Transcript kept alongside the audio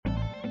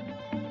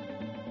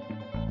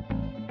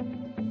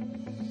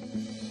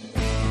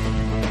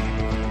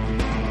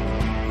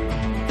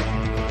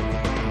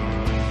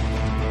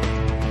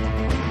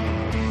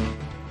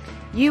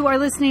You are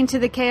listening to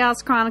the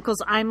Chaos Chronicles.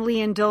 I'm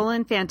Lian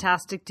Dolan.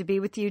 Fantastic to be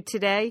with you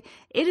today.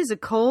 It is a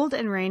cold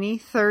and rainy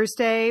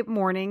Thursday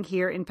morning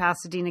here in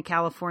Pasadena,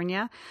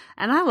 California.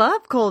 And I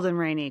love cold and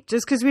rainy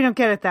just because we don't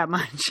get it that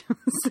much.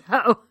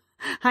 So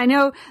I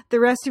know the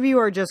rest of you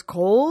are just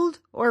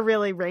cold or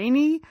really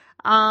rainy.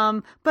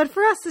 But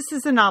for us, this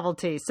is a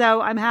novelty. So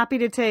I'm happy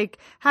to take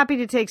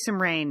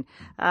some rain,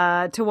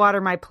 to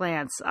water my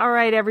plants. All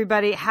right,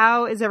 everybody.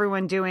 How is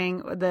everyone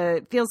doing?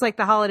 Feels like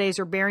the holidays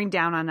are bearing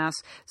down on us.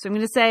 So I'm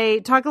going to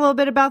talk a little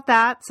bit about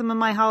that. Some of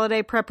my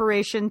holiday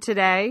preparation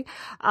today.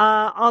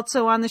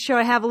 Also on the show,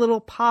 I have a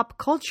little pop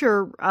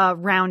culture,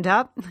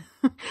 roundup.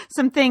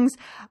 Some things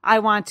I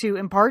want to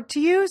impart to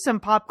you,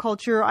 some pop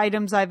culture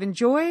items I've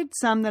enjoyed,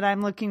 some that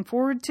I'm looking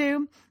forward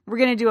to. We're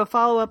going to do a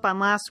follow-up on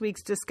last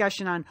week's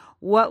discussion on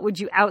what would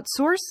you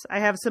outsource. I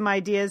have some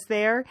ideas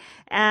there.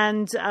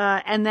 And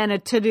then a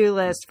to-do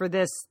list for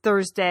this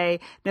Thursday,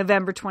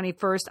 November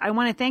 21st. I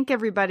want to thank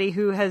everybody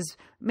who has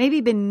maybe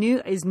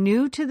is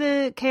new to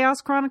the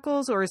Chaos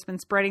Chronicles or has been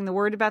spreading the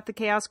word about the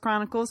Chaos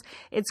Chronicles.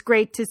 It's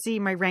great to see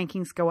my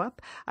rankings go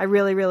up. I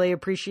really, really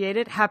appreciate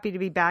it. Happy to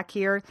be back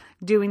here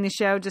doing the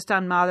show just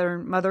on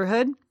Modern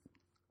Motherhood.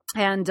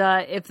 And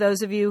if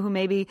those of you who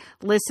maybe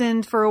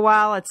listened for a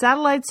while at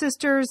Satellite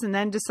Sisters and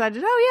then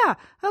decided, oh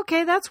yeah,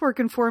 okay, that's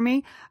working for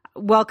me,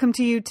 welcome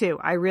to you too.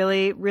 I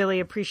really, really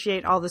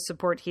appreciate all the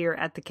support here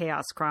at the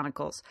Chaos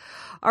Chronicles.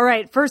 All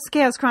right, first the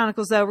Chaos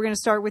Chronicles though, we're going to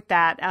start with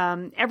that.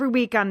 Every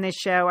week on this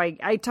show,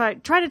 I try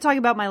to talk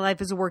about my life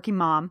as a working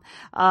mom,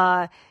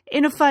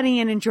 in a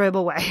funny and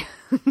enjoyable way.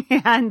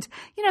 And,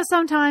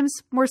 sometimes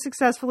more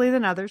successfully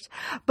than others,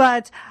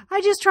 but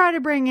I just try to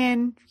bring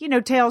in,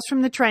 tales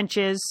from the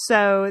trenches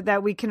so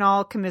that we can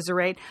all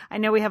commiserate. I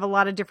know we have a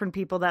lot of different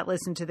people that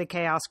listen to the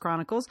Chaos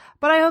Chronicles,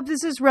 but I hope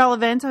this is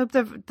relevant. I hope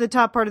the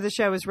top part of the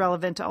show is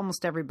relevant to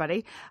almost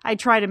everybody. I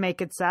try to make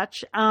it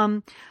such.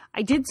 I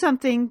did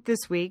something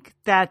this week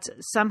that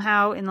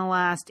somehow in the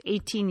last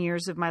 18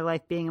 years of my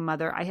life being a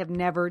mother, I have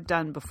never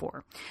done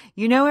before.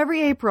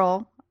 Every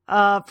April,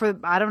 for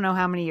I don't know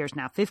how many years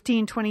now,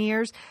 15, 20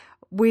 years,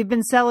 we've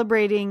been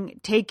celebrating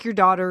Take Your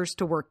Daughters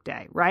to Work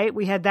Day, right?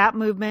 We had that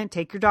movement,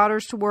 Take Your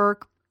Daughters to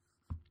Work.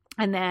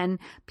 And then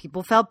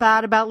people felt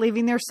bad about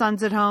leaving their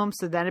sons at home.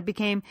 So then it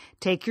became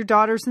Take Your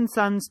Daughters and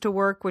Sons to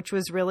Work, which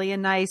was really a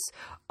nice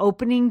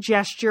opening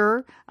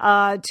gesture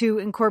to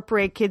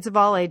incorporate kids of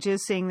all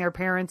ages, seeing their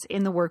parents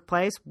in the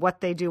workplace,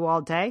 what they do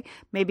all day,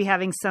 maybe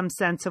having some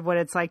sense of what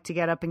it's like to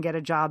get up and get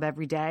a job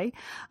every day.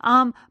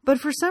 But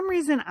for some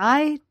reason,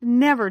 I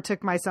never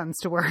took my sons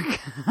to work.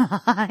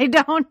 I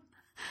don't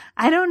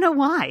know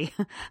why.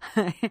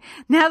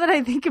 Now that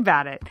I think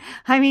about it,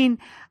 I mean,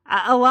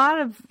 a lot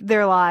of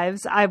their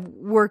lives, I've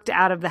worked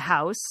out of the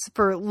house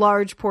for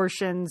large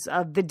portions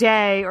of the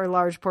day or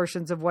large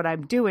portions of what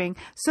I'm doing.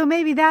 So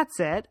maybe that's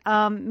it.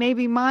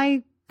 Maybe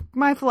my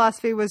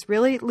philosophy was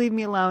really leave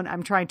me alone.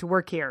 I'm trying to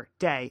work here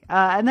day.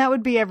 And that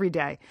would be every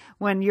day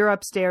when you're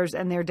upstairs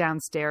and they're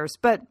downstairs.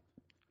 But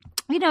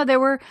there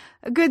were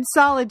a good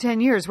solid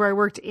 10 years where I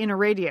worked in a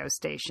radio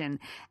station.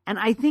 And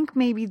I think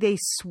maybe they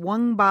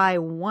swung by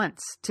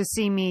once to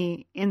see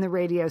me in the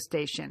radio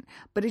station.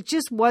 But it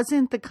just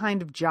wasn't the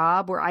kind of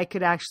job where I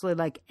could actually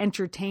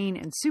entertain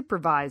and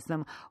supervise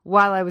them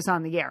while I was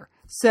on the air.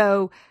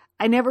 So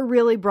I never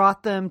really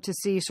brought them to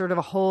see sort of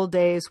a whole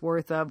day's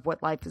worth of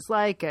what life is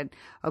like and,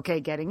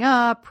 okay, getting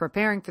up,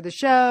 preparing for the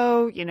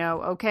show,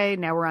 okay,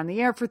 now we're on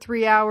the air for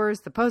 3 hours,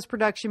 the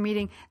post-production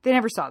meeting. They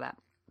never saw that.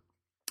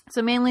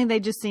 So mainly they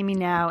just see me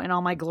now in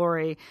all my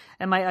glory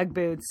and my Ugg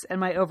boots and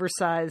my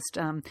oversized,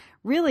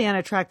 really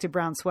unattractive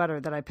brown sweater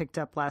that I picked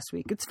up last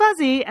week. It's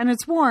fuzzy and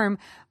it's warm,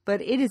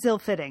 but it is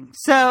ill-fitting.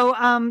 So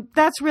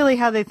that's really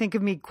how they think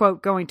of me,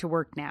 quote, going to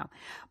work now.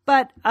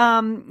 But,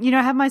 I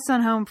have my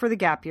son home for the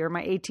gap year,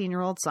 my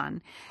 18-year-old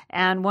son.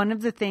 And one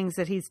of the things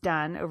that he's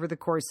done over the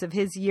course of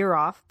his year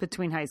off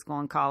between high school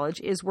and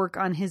college is work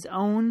on his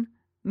own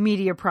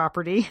media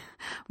property,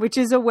 which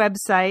is a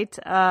website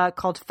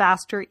called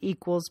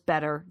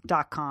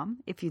fasterequalsbetter.com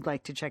if you'd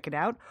like to check it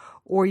out.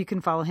 Or you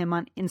can follow him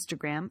on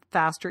Instagram,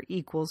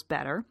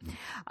 fasterequalsbetter,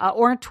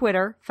 or on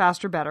Twitter,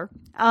 fasterbetter.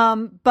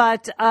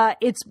 But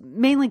it's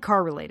mainly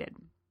car related.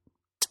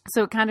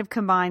 So it kind of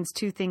combines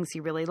two things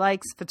he really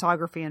likes,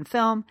 photography and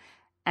film,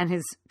 and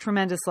his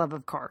tremendous love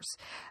of cars.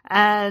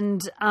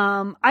 And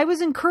I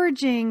was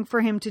encouraging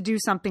for him to do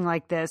something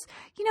like this,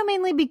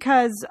 mainly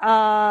because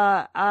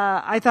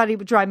I thought he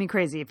would drive me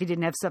crazy if he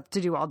didn't have stuff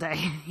to do all day.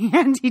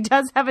 And he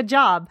does have a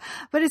job,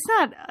 but it's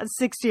not a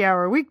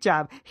 60-hour-a-week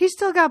job. He's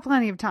still got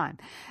plenty of time.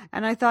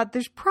 And I thought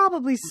there's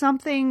probably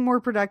something more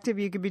productive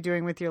you could be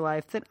doing with your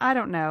life than, I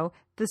don't know,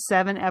 the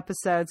 7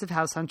 episodes of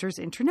House Hunters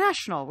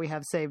International we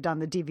have saved on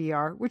the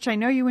DVR, which I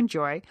know you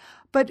enjoy.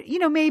 But,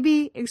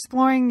 maybe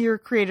exploring your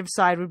creative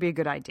side would be a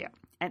good idea.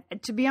 And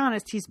to be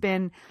honest, he's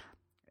been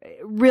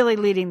really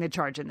leading the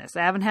charge in this.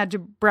 I haven't had to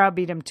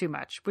browbeat him too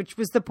much, which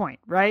was the point,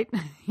 right?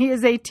 He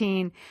is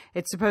 18.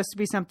 It's supposed to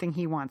be something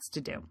he wants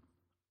to do.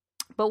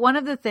 But one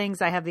of the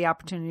things I have the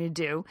opportunity to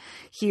do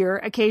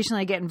here,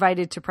 occasionally I get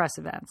invited to press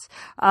events.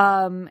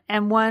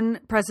 And one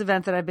press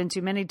event that I've been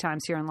to many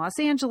times here in Los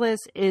Angeles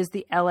is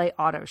the LA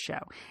Auto Show.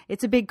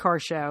 It's a big car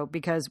show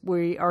because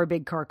we are a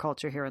big car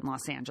culture here in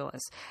Los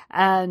Angeles.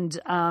 And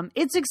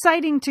it's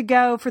exciting to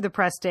go for the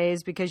press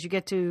days because you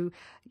get to,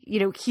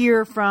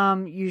 hear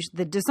from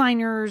the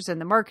designers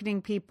and the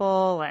marketing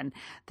people and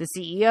the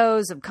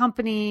CEOs of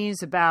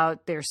companies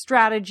about their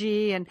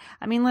strategy. And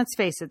I mean, let's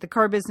face it, the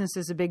car business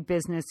is a big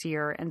business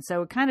here. And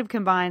so it kind of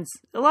combines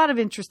a lot of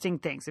interesting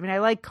things. I mean, I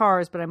like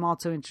cars, but I'm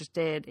also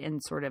interested in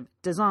sort of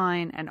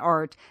design and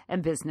art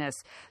and business.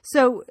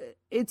 So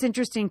it's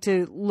interesting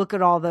to look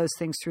at all those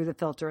things through the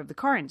filter of the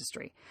car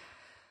industry.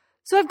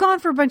 So I've gone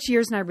for a bunch of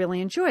years and I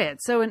really enjoy it.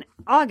 So in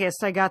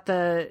August, I got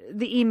the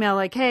email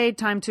like, hey,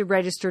 time to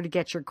register to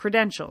get your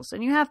credentials.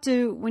 And you have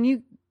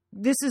to,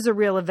 this is a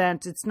real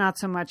event. It's not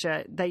so much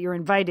that you're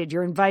invited.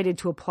 You're invited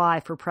to apply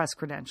for press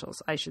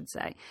credentials, I should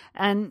say.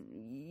 And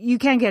you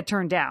can get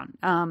turned down.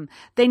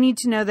 They need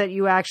to know that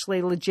you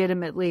actually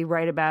legitimately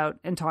write about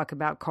and talk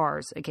about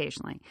cars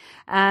occasionally.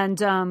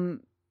 And,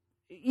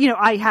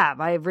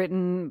 I've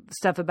written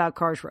stuff about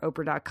cars for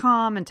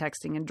Oprah.com and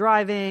texting and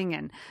driving,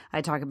 and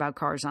I talk about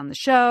cars on the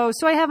show.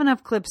 So I have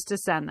enough clips to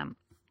send them.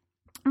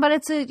 But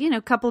it's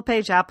a, couple of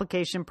page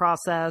application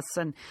process,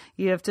 and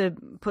you have to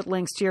put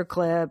links to your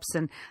clips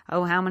and,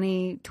 how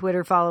many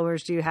Twitter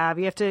followers do you have?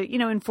 You have to,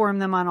 inform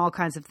them on all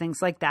kinds of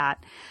things like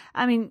that.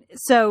 I mean,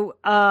 so,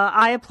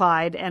 I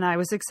applied and I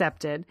was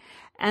accepted.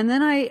 And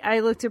then I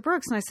looked at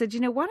Brooks and I said,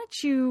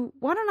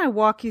 why don't I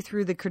walk you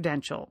through the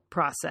credential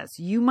process?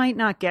 You might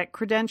not get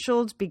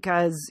credentialed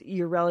because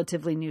you're a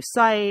relatively new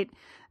site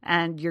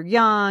and you're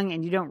young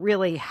and you don't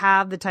really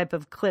have the type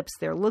of clips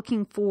they're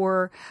looking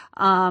for.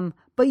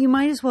 But you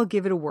might as well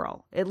give it a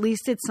whirl. At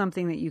least it's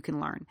something that you can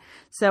learn.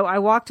 So I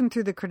walked him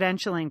through the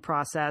credentialing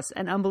process,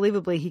 and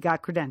unbelievably, he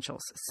got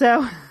credentials.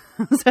 So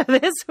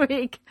this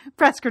week,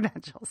 press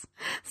credentials.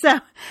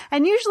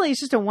 And usually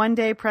it's just a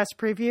 1-day press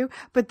preview,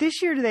 but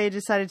this year they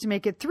decided to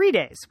make it 3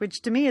 days,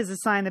 which to me is a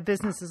sign that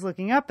business is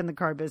looking up in the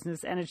car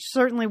business. And it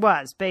certainly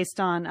was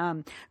based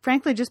on,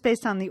 frankly, just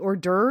based on the hors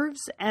d'oeuvres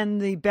and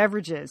the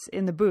beverages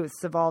in the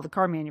booths of all the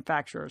car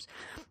manufacturers.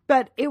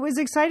 But it was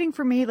exciting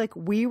for me. Like,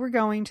 we were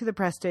going to the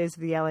press days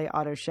of the LA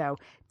Auto Show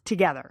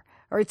together.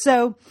 All right.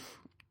 So,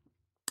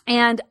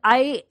 and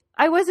I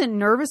wasn't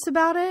nervous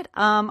about it.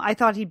 I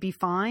thought he'd be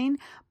fine,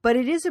 but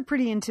it is a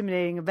pretty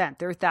intimidating event.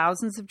 There are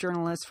thousands of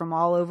journalists from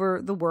all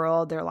over the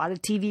world. There are a lot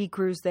of TV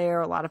crews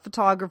there, a lot of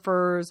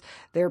photographers.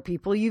 There are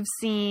people you've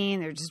seen.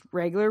 There's just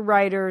regular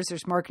writers.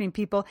 There's marketing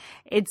people.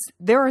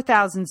 There are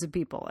thousands of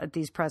people at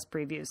these press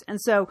previews.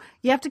 And so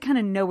you have to kind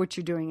of know what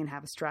you're doing and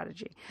have a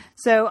strategy.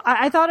 So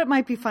I thought it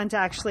might be fun to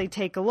actually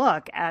take a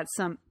look at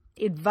some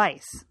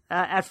advice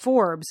at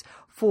Forbes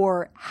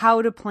for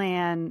how to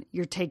plan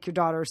take your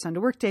daughter or son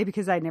to work day,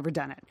 because I'd never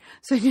done it.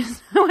 So I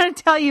want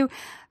to tell you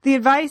the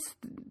advice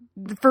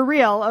for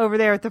real over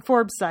there at the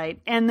Forbes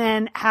site, and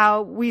then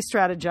how we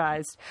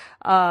strategized,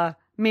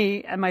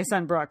 me and my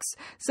son Brooks.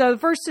 So the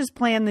first is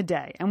plan the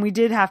day. And we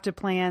did have to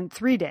plan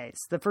 3 days.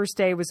 The first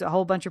day was a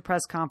whole bunch of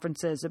press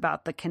conferences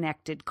about the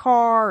connected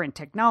car and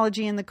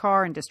technology in the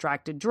car and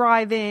distracted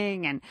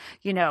driving and,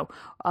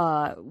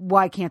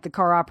 why can't the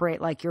car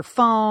operate like your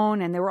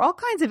phone? And there were all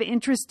kinds of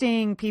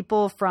interesting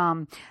people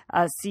from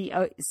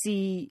COOs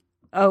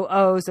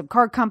of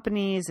car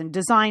companies and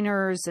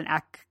designers and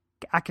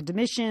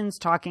academicians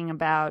talking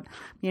about,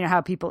 how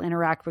people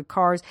interact with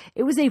cars.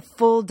 It was a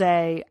full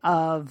day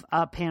of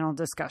panel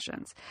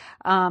discussions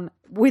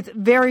with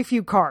very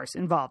few cars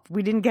involved.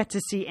 We didn't get to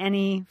see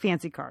any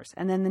fancy cars.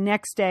 And then the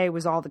next day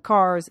was all the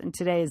cars, and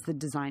today is the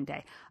design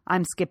day.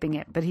 I'm skipping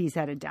it, but he's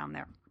headed down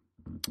there.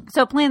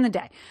 So plan the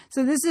day.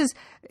 So this is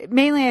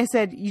mainly, I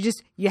said,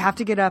 you have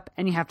to get up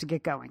and you have to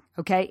get going.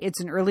 Okay.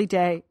 It's an early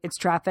day. It's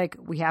traffic.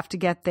 We have to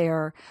get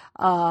there.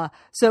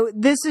 So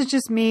this is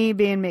just me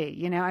being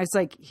me. I was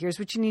like, here's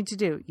what you need to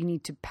do. You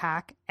need to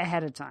pack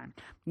ahead of time.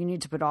 You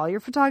need to put all your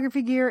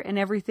photography gear and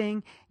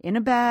everything in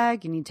a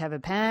bag. You need to have a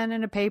pen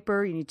and a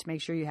paper. You need to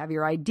make sure you have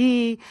your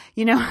ID.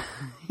 He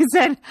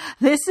said,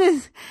 this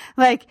is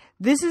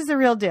the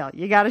real deal.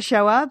 You got to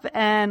show up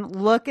and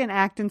look and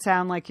act and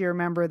sound like you're a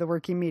member of the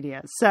working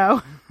media.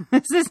 So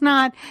this is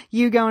not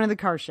you going to the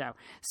car show.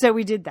 So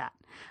we did that.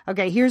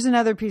 Okay. Here's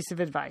another piece of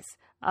advice.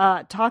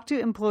 Talk to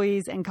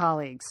employees and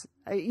colleagues.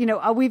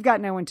 We've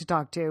got no one to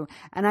talk to.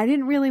 And I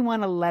didn't really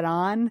want to let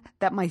on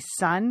that my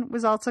son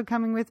was also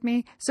coming with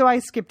me. So I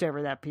skipped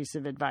over that piece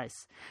of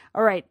advice.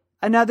 All right.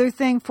 Another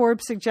thing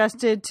Forbes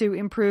suggested to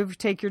improve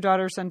take your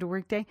daughter or son to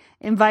work day,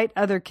 invite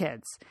other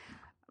kids.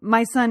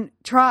 My son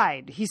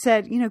tried. He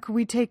said, could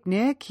we take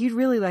Nick? He'd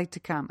really like to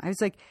come. I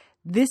was like,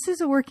 this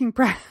is a working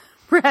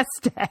press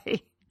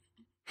day.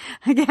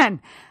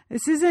 Again,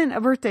 this isn't a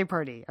birthday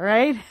party, all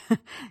right?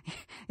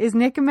 Is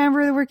Nick a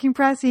member of the working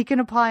press? He can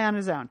apply on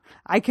his own.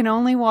 I can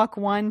only walk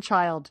one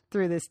child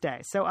through this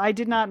day. So I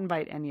did not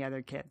invite any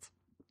other kids.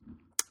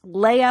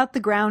 Lay out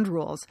the ground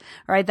rules,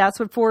 all right? That's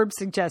what Forbes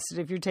suggested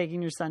if you're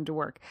taking your son to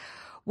work.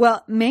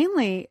 Well,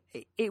 mainly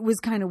it was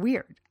kind of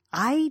weird.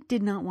 I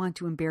did not want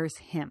to embarrass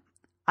him.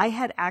 I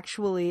had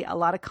actually a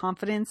lot of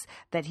confidence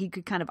that he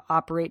could kind of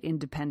operate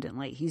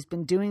independently. He's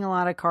been doing a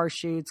lot of car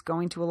shoots,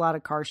 going to a lot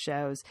of car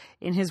shows.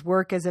 In his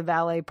work as a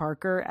valet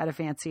parker at a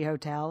fancy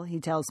hotel, he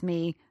tells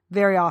me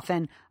very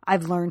often,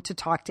 I've learned to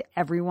talk to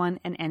everyone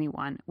and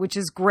anyone, which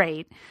is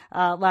great.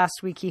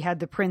 Last week, he had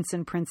the Prince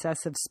and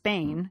Princess of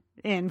Spain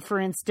in, for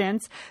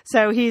instance.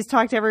 So he's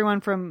talked to everyone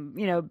from,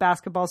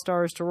 basketball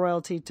stars to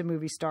royalty to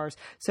movie stars.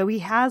 So he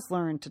has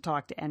learned to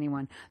talk to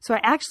anyone. So I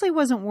actually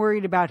wasn't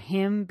worried about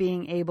him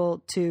being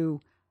able to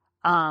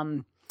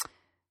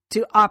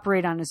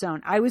operate on his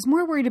own. I was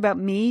more worried about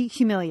me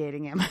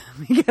humiliating him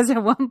because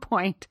at one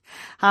point,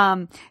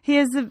 he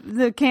has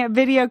the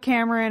video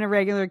camera and a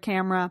regular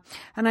camera.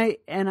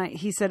 And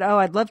he said, "Oh,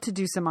 I'd love to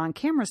do some on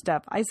camera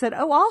stuff." I said,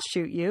 "Oh, I'll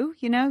shoot you.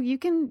 You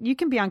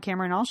can be on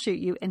camera and I'll shoot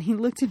you." And he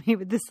looked at me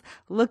with this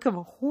look of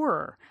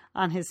horror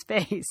on his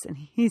face. And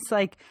he's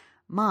like,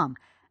 "Mom,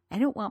 I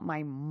don't want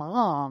my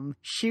mom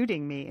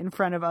shooting me in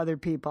front of other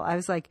people." I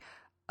was like,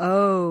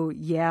 "Oh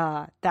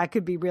yeah, that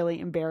could be really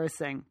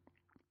embarrassing."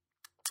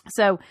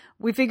 So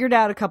we figured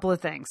out a couple of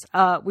things.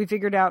 We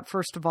figured out,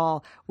 first of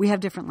all, we have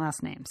different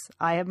last names.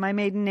 I have my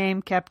maiden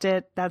name, kept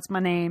it. That's my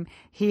name.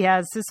 He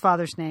has his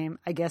father's name.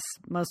 I guess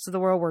most of the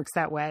world works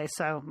that way.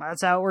 So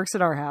that's how it works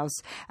at our house.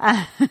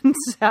 And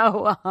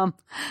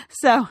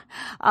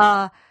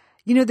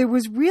there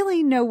was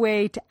really no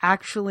way to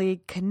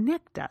actually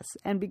connect us.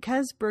 And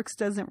because Brooks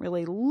doesn't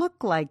really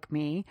look like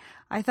me,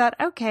 I thought,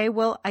 okay,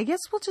 well, I guess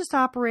we'll just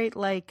operate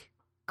like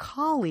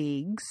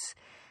colleagues.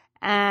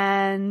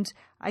 And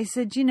I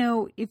said,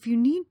 if you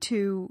need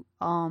to,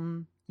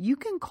 you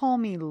can call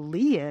me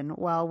Lian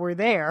while we're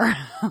there.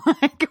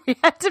 We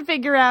had to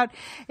figure out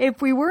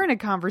if we were in a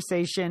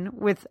conversation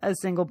with a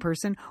single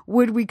person,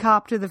 would we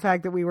cop to the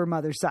fact that we were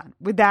mother-son?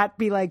 Would that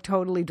be like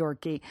totally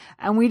dorky?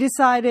 And we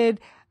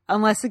decided,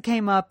 unless it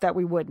came up, that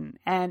we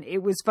wouldn't. And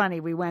it was funny.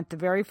 We went the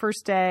very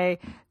first day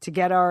to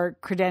get our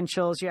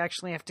credentials. You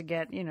actually have to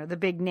get, the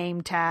big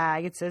name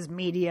tag. It says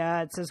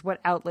media. It says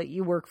what outlet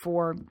you work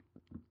for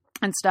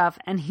and stuff.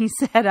 And he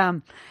said,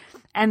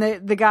 and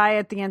the guy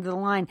at the end of the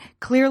line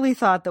clearly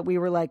thought that we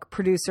were like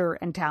producer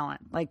and talent,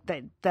 like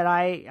that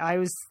I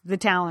was the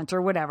talent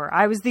or whatever.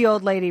 I was the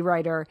old lady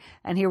writer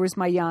and here was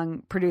my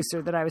young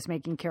producer that I was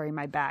making carry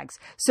my bags.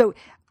 So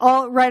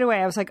right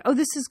away I was like, oh,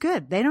 this is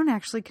good. They don't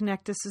actually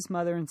connect us as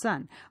mother and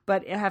son.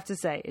 But I have to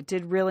say, it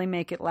did really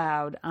make it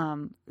loud.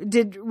 It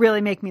did really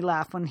make me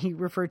laugh when he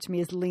referred to me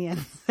as Lian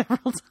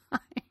several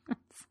times.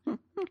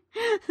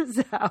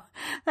 So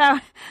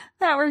that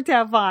worked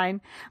out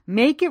fine.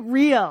 Make it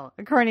real,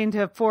 according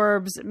to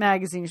Forbes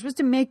magazine. You're supposed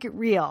to make it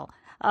real.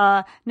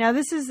 Now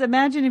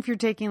imagine if you're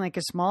taking like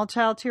a small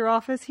child to your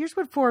office. Here's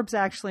what Forbes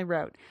actually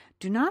wrote.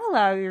 Do not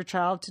allow your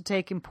child to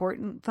take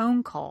important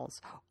phone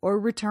calls or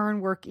return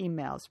work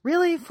emails.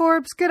 Really,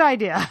 Forbes? Good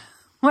idea.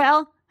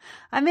 Well,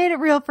 I made it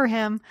real for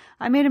him.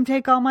 I made him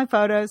take all my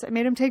photos. I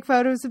made him take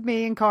photos of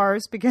me in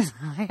cars because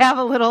I have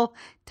a little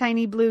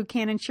tiny blue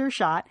Canon Sure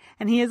Shot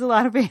and he has a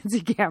lot of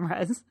fancy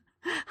cameras.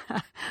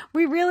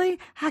 We really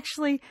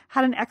actually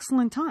had an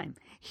excellent time.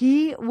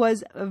 He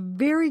was a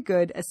very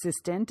good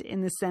assistant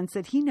in the sense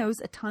that he knows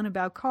a ton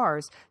about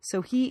cars.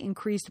 So he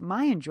increased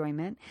my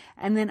enjoyment.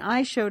 And then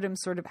I showed him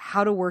sort of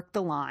how to work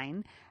the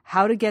line,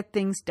 how to get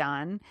things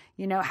done,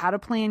 how to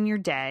plan your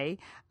day.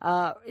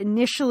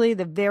 Initially,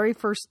 the very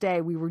first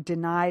day, we were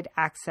denied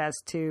access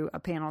to a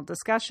panel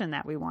discussion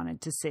that we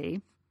wanted to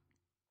see.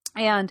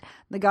 And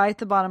the guy at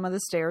the bottom of the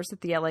stairs at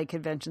the LA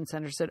Convention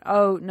Center said,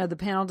 "Oh, no, the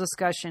panel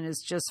discussion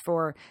is just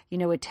for,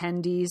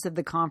 attendees of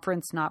the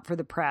conference, not for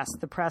the press.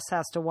 The press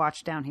has to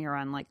watch down here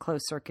on like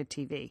closed circuit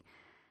TV."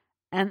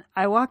 And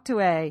I walked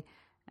away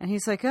and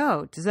he's like,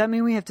 "Oh, does that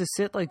mean we have to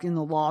sit like in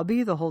the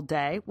lobby the whole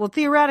day?" Well,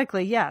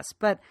 theoretically, yes.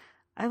 But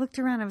I looked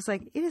around. I was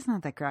like, it is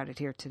not that crowded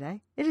here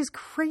today. It is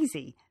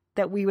crazy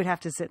that we would have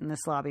to sit in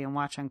this lobby and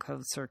watch on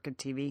closed circuit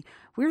TV.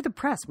 We're the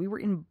press. We were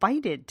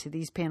invited to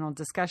these panel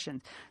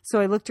discussions. So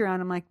I looked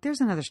around. I'm like,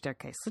 there's another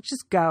staircase. Let's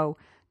just go.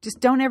 Just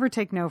don't ever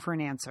take no for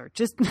an answer.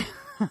 Just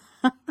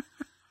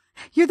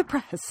you're the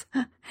press.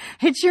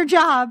 It's your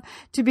job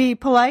to be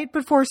polite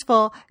but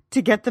forceful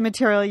to get the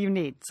material you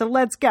need. So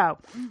let's go.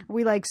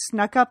 We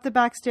snuck up the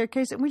back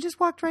staircase and we just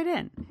walked right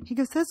in. He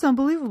goes, "That's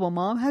unbelievable,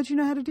 Mom. How'd you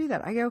know how to do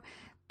that?" I go,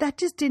 that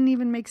just didn't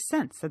even make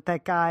sense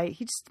that guy,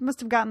 he just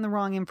must have gotten the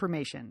wrong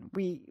information.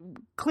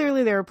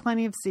 Clearly there are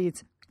plenty of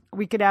seats.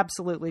 We could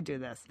absolutely do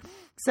this.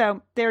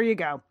 So there you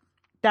go.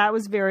 That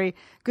was very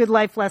good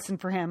life lesson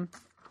for him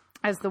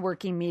as the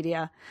working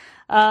media.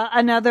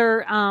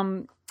 Another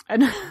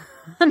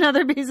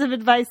piece of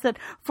advice that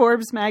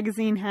Forbes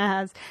magazine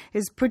has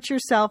is put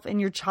yourself in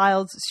your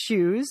child's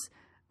shoes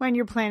when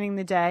you're planning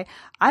the day.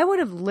 I would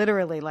have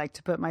literally liked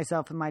to put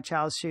myself in my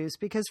child's shoes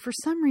because for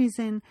some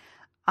reason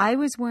I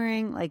was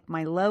wearing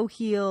my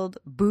low-heeled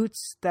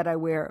boots that I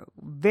wear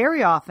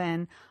very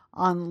often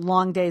on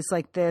long days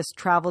like this,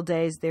 travel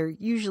days. They're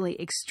usually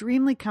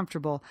extremely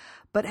comfortable.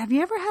 But have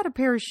you ever had a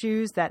pair of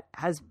shoes that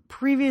has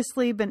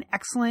previously been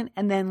excellent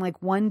and then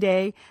like one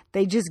day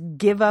they just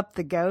give up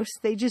the ghost?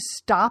 They just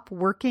stop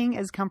working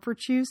as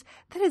comfort shoes?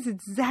 That is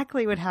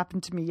exactly what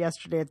happened to me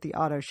yesterday at the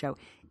auto show.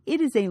 It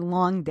is a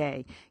long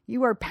day.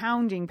 You are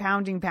pounding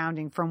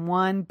from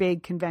one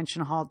big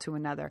convention hall to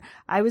another.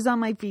 I was on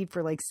my feet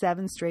for like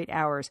 7 straight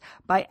hours.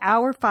 By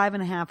hour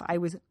 5.5, I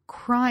was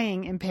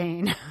crying in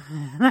pain.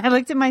 And I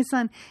looked at my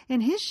son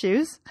in his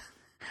shoes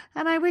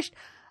and I wished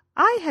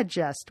I had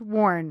just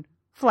worn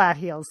flat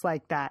heels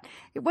like that.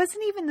 It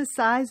wasn't even the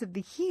size of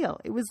the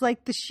heel. It was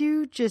like the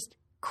shoe just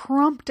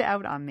crumped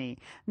out on me.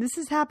 And this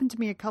has happened to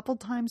me a couple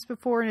times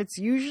before, and it's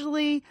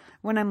usually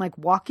when I'm like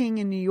walking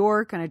in New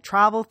York on a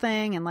travel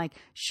thing and like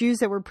shoes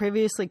that were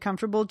previously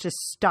comfortable just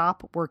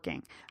stop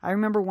working. I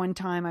remember one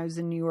time I was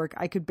in New York,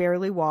 I could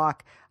barely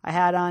walk. I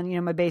had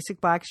on, my basic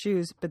black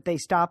shoes, but they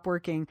stopped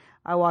working.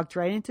 I walked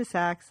right into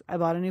Saks. I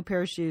bought a new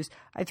pair of shoes.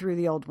 I threw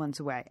the old ones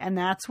away. And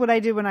that's what I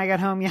did when I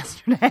got home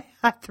yesterday.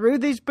 I threw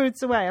these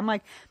boots away. I'm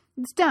like,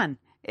 it's done.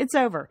 It's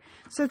over.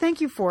 So thank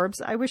you, Forbes.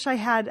 I wish I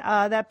had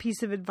that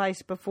piece of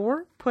advice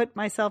before. Put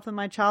myself in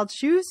my child's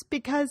shoes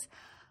because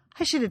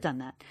I should have done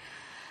that.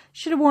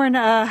 Should have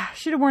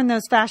worn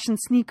those fashion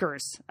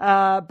sneakers.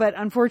 But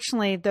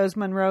unfortunately, those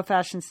Monroe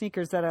fashion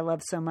sneakers that I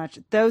love so much,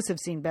 those have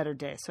seen better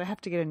days. So I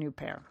have to get a new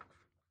pair.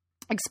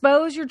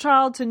 Expose your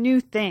child to new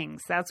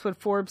things. That's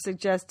what Forbes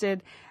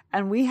suggested.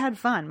 And we had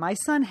fun. My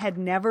son had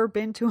never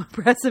been to a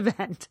press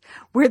event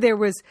where there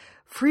was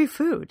free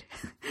food.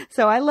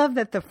 So I love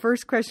that the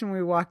first question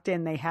we walked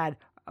in, they had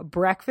a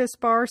breakfast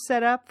bar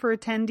set up for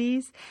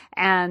attendees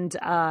and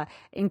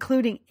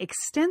including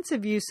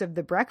extensive use of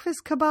the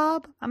breakfast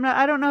kebab.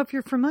 I don't know if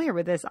you're familiar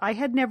with this. I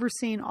had never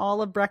seen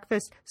all of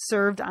breakfast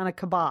served on a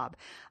kebab.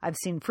 I've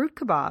seen fruit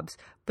kebabs,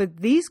 but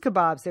these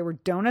kebabs, they were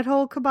donut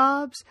hole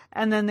kebabs,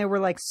 and then there were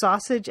like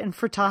sausage and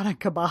frittata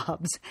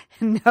kebabs.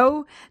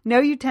 No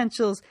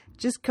utensils,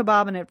 just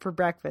kebabbing it for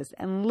breakfast.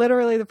 And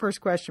literally the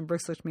first question,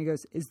 Brooks looked at me and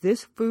goes, "Is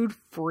this food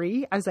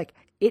free?" I was like,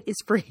 "It is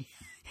free."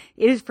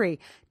 It is free.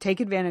 Take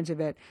advantage of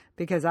it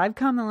because I've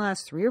come in the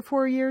last 3 or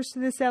 4 years to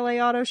this LA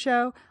auto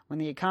show when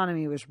the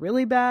economy was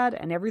really bad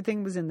and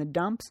everything was in the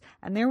dumps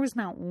and there was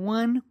not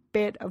one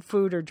bit of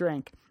food or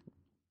drink.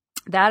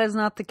 That is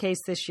not the case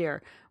this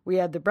year. We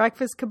had the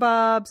breakfast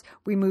kebabs.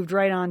 We moved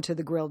right on to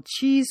the grilled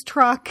cheese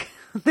truck.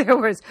 There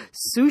was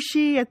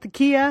sushi at the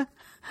Kia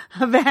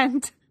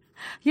event.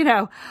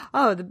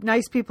 The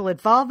nice people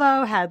at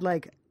Volvo had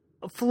like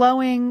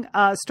flowing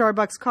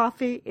Starbucks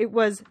coffee. It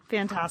was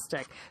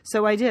fantastic.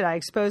 So I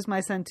exposed my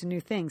son to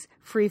new things,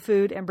 free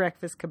food and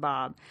breakfast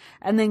kebab,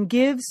 and then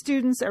give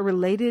students a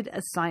related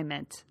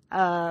assignment.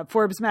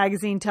 Forbes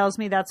magazine tells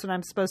me that's what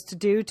I'm supposed to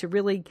do to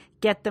really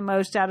get the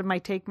most out of my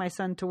take my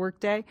son to work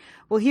day.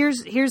 Well,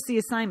 here's the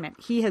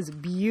assignment. He has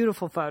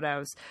beautiful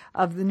photos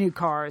of the new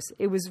cars.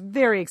 It was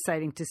very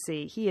exciting to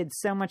see. He had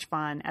so much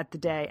fun at the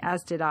day,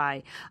 as did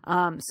I.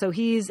 So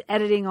he's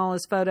editing all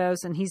his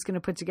photos and he's going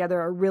to put together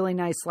a really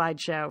nice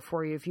slideshow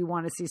for you if you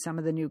want to see some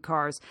of the new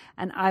cars.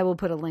 And I will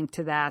put a link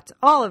to that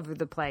all over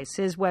the place.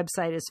 His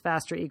website is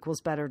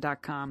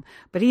fasterequalsbetter.com.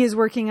 But he is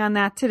working on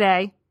that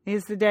today.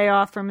 He's the day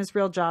off from his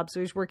real job, so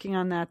he's working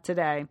on that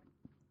today.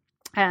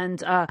 And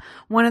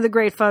one of the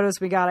great photos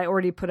we got, I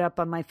already put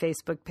up on my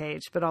Facebook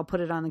page, but I'll put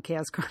it on the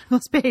Chaos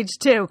Chronicles page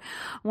too.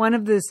 One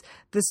of the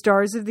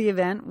stars of the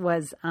event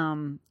was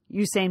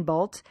Usain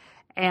Bolt,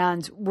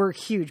 and we're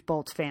huge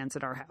Bolt fans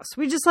at our house.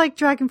 We just like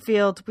track and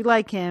field. We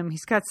like him.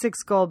 He's got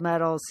 6 gold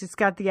medals. He's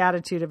got the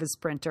attitude of a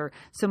sprinter.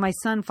 So my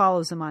son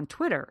follows him on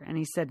Twitter, and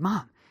he said,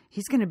 "Mom,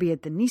 he's going to be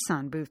at the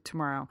Nissan booth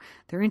tomorrow.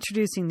 They're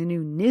introducing the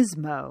new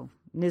Nismo,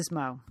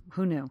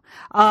 who knew?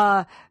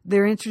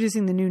 They're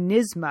introducing the new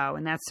Nismo,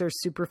 and that's their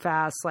super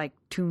fast, like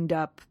tuned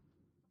up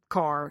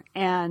car.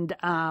 And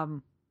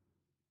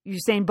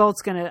Usain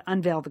Bolt's going to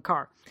unveil the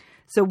car."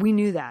 So we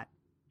knew that,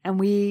 and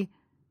we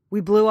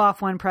blew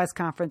off one press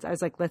conference. I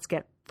was like, "Let's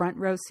get front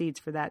row seats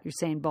for that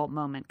Usain Bolt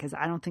moment," because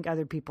I don't think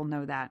other people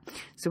know that.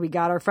 So we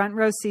got our front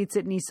row seats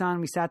at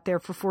Nissan. We sat there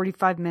for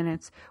 45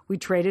 minutes. We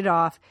traded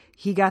off.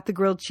 He got the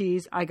grilled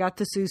cheese. I got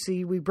the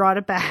sushi. We brought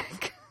it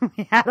back.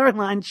 We had our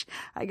lunch.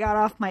 I got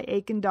off my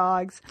Aiken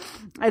dogs.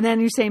 And then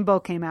Usain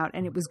Bolt came out,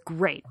 and it was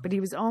great. But he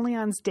was only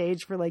on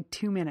stage for like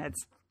 2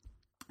 minutes.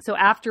 So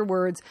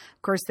afterwards,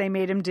 of course, they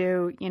made him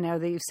do,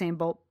 the Usain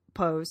Bolt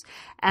pose.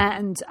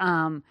 And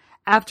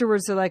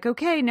afterwards, they're like,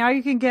 "Okay, now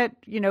you can get,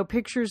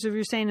 pictures of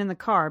Usain in the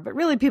car." But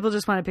really, people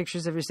just wanted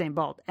pictures of Usain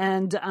Bolt.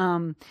 And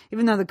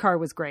even though the car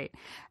was great.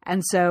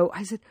 And so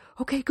I said,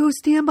 "Okay, go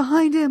stand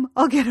behind him.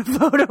 I'll get a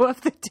photo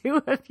of the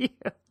two of you."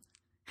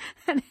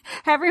 And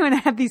everyone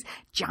had these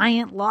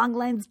giant long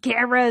lens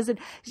cameras and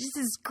just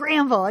a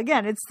scramble.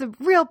 Again, it's the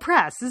real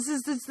press. This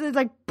is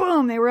like,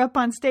 boom, they were up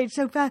on stage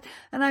so fast.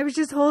 And I was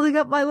just holding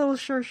up my little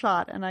sure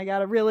shot. And I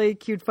got a really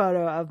cute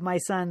photo of my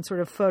son sort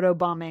of photo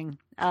bombing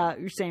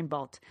Usain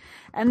Bolt.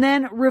 And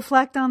then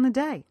reflect on the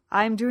day.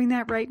 I'm doing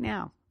that right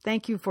now.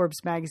 Thank you,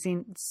 Forbes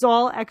magazine. It's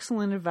all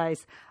excellent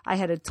advice. I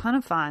had a ton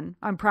of fun.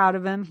 I'm proud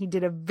of him. He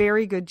did a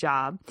very good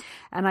job.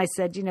 And I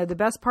said, the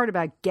best part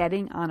about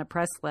getting on a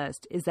press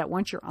list is that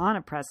once you're on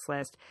a press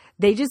list,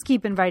 they just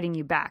keep inviting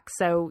you back.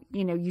 So,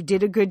 you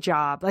did a good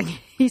job. Like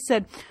he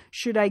said,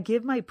 should I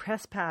give my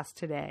press pass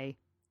today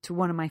to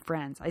one of my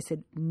friends? I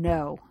said,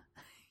 no.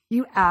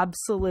 You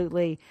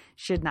absolutely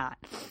should not.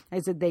 I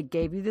said, they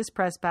gave you this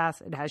press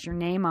pass. It has your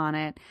name on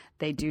it.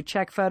 They do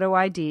check photo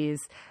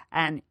IDs.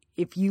 And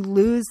if you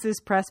lose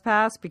this press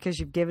pass because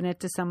you've given it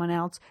to someone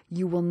else,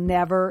 you will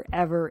never,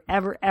 ever,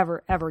 ever,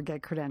 ever, ever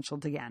get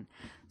credentialed again.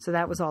 So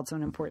that was also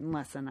an important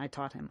lesson I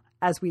taught him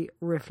as we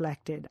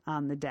reflected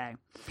on the day.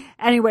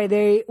 Anyway,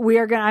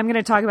 I'm going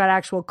to talk about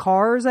actual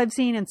cars I've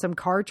seen and some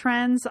car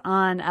trends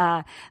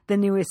on the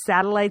newest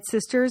Satellite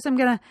Sisters. I'm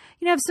going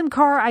to have some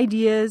car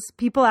ideas.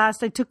 I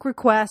took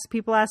requests.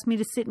 People asked me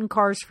to sit in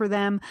cars for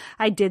them.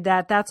 I did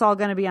that. That's all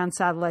going to be on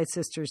Satellite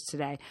Sisters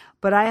today.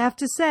 But I have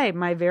to say,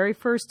 my very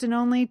first and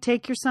only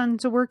Take Your Son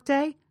to Work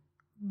day,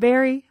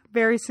 very,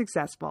 very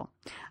successful.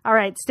 All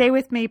right, stay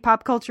with me.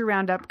 Pop Culture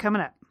Roundup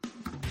coming up.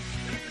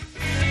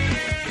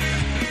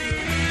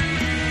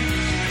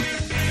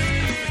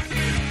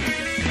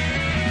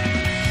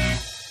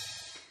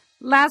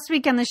 Last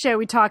week on the show,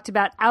 we talked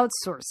about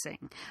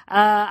outsourcing.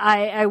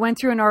 I went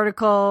through an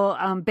article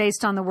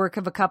based on the work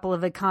of a couple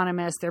of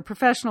economists, their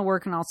professional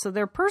work and also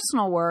their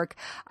personal work,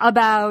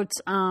 about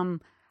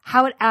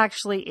how it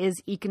actually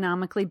is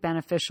economically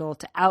beneficial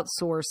to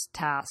outsource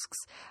tasks,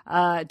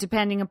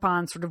 depending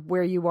upon sort of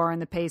where you are in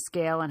the pay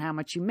scale and how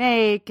much you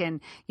make.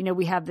 And,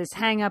 we have this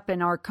hang up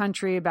in our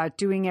country about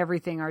doing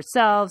everything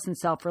ourselves and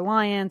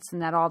self-reliance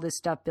and that all this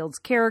stuff builds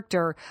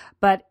character.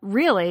 But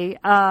really,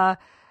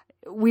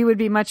 we would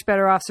be much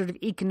better off sort of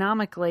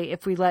economically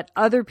if we let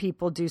other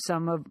people do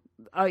some of,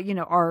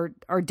 our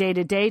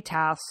day-to-day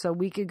tasks so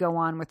we could go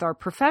on with our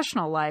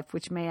professional life,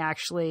 which may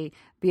actually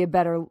be a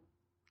better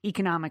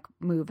economic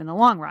move in the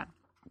long run.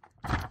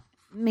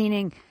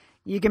 Meaning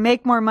you can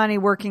make more money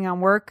working on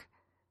work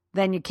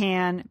than you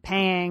can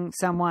paying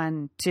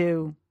someone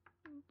to,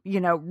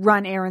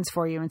 run errands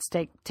for you and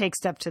take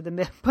stuff to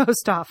the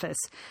post office,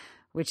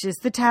 which is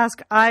the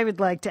task I would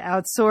like to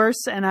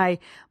outsource. And I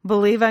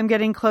believe I'm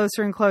getting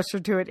closer and closer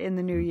to it in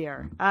the new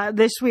year.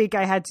 This week,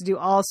 I had to do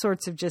all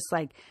sorts of just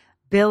like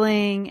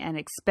billing and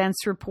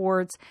expense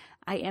reports.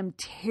 I am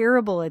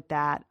terrible at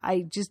that.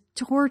 I just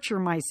torture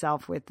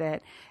myself with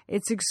it.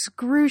 It's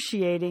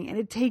excruciating and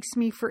it takes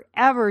me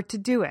forever to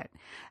do it.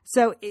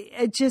 So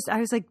I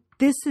was like,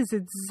 this is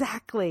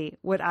exactly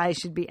what I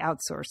should be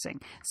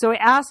outsourcing. So I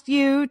asked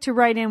you to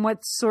write in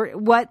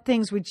what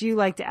things would you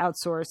like to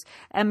outsource.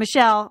 And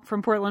Michelle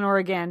from Portland,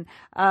 Oregon,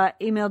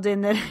 emailed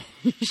in that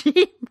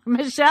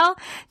Michelle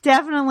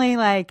definitely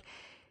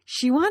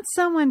she wants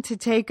someone to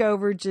take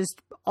over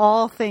just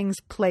all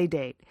things play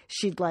date.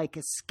 She'd like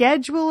a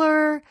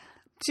scheduler.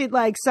 She'd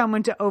like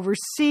someone to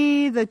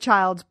oversee the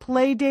child's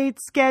play date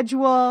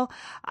schedule.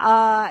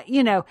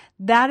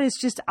 That is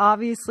just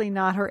obviously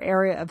not her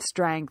area of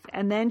strength.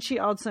 And then she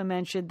also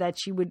mentioned that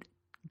she would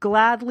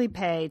gladly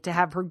pay to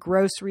have her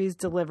groceries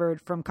delivered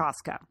from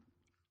Costco.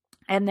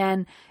 And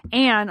then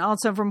Anne,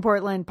 also from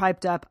Portland,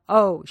 piped up,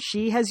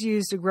 she has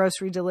used a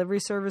grocery delivery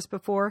service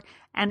before,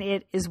 and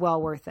it is well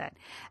worth it.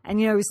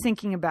 And, I was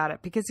thinking about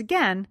it because,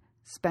 again,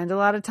 spend a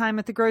lot of time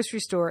at the grocery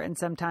store. And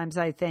sometimes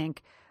I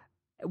think,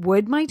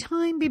 would my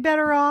time be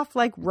better off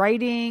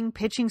writing,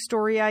 pitching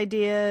story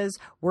ideas,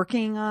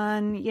 working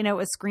on,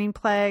 a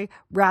screenplay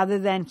rather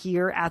than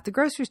here at the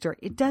grocery store?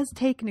 It does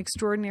take an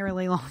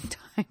extraordinarily long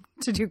time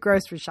to do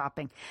grocery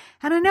shopping.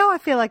 And I know I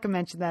feel like I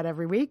mention that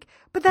every week,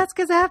 but that's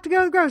because I have to go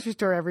to the grocery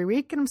store every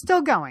week and I'm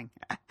still going.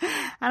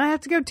 And I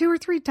have to go 2 or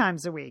 3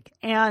 times a week.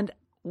 And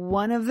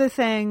one of the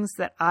things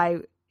that I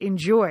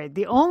enjoyed,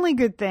 the only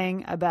good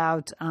thing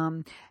about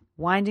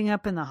winding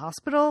up in the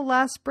hospital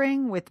last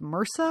spring with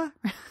MRSA,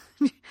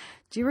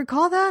 do you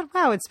recall that?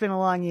 Wow, it's been a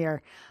long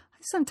year. I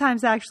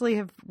sometimes actually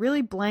have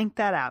really blanked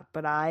that out,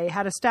 but I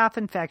had a staph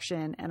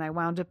infection and I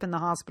wound up in the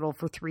hospital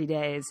for 3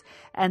 days.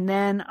 And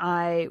then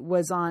I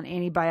was on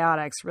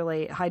antibiotics,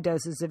 really high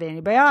doses of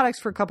antibiotics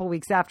for a couple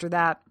weeks after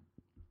that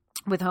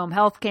with home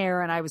health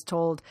care. And I was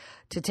told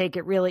to take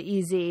it really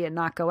easy and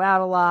not go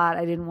out a lot.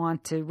 I didn't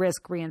want to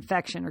risk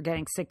reinfection or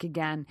getting sick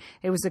again.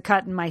 It was a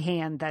cut in my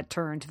hand that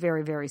turned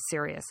very, very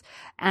serious.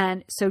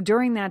 And so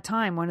during that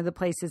time, one of the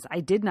places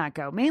I did not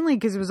go, mainly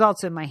because it was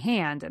also in my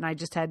hand and I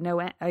just had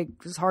it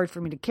was hard for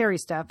me to carry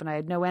stuff and I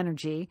had no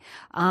energy.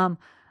 I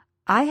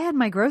had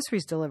my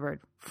groceries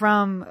delivered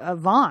from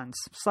Vons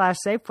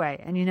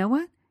 /Safeway. And you know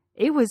what?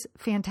 It was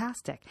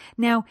fantastic.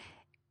 Now,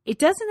 it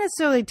doesn't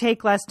necessarily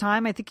take less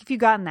time. I think if you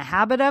got in the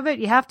habit of it,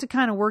 you have to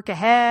kind of work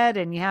ahead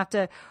and you have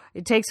to,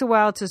 it takes a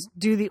while to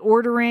do the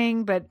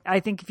ordering, but I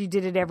think if you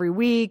did it every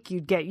week,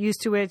 you'd get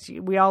used to it.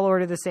 We all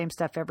order the same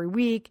stuff every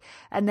week.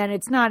 And then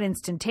it's not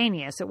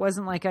instantaneous. It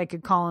wasn't like I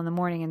could call in the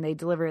morning and they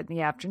deliver it in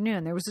the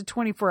afternoon. There was a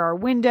 24-hour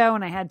window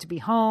and I had to be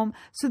home.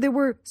 So there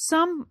were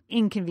some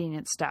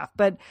inconvenient stuff,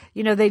 but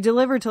they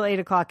deliver till 8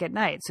 o'clock at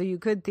night. So you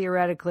could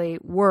theoretically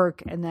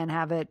work and then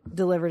have it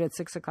delivered at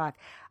 6 o'clock.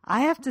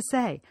 I have to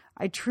say,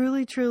 I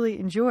truly, truly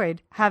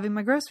enjoyed having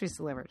my groceries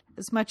delivered.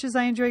 As much as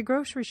I enjoy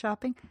grocery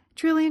shopping,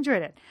 truly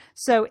enjoyed it.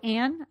 So,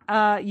 Anne,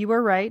 you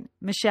were right.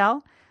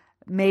 Michelle,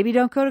 maybe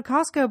don't go to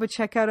Costco, but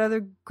check out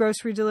other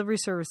grocery delivery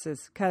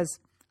services because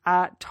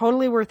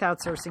totally worth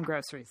outsourcing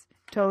groceries.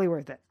 Totally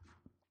worth it.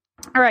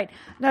 All right.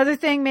 Another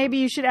thing maybe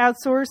you should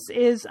outsource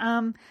is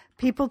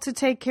people to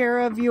take care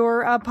of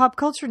your pop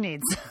culture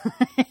needs.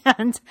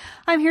 And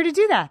I'm here to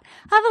do that.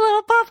 I have a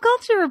little pop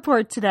culture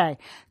report today.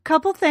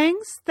 Couple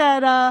things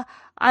that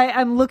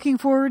I'm looking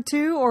forward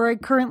to, or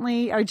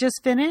I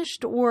just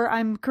finished, or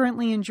I'm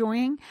currently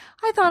enjoying.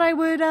 I thought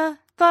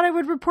I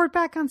would report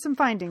back on some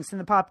findings in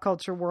the pop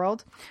culture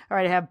world. All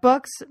right, I have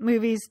books,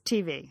 movies,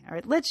 TV. All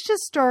right, let's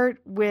just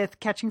start with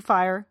Catching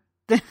Fire.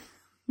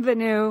 The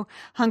new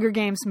Hunger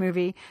Games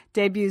movie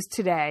debuts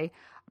today.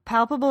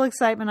 Palpable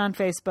excitement on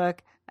Facebook.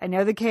 I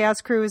know the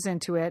Chaos Crew is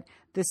into it.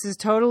 This is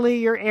totally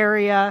your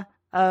area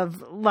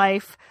of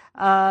life.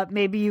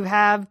 Maybe you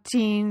have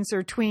teens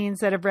or tweens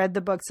that have read the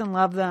books and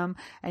love them,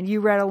 and you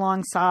read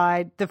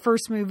alongside. The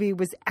first movie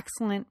was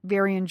excellent,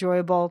 very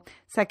enjoyable.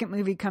 Second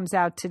movie comes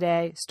out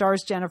today.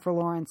 Stars Jennifer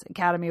Lawrence,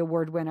 Academy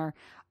Award winner.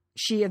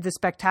 She of the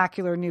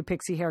spectacular new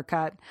pixie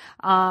haircut.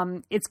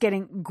 It's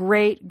getting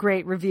great,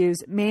 great reviews,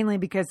 mainly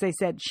because they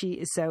said she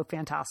is so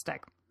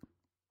fantastic.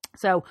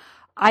 So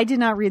I did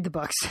not read the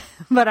books,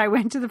 but I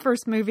went to the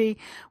first movie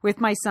with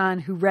my son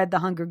who read The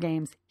Hunger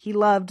Games. He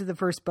loved the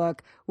first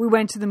book. We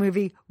went to the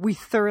movie. We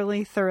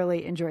thoroughly,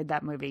 thoroughly enjoyed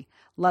that movie.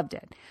 Loved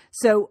it.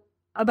 So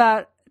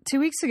about 2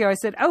 weeks ago, I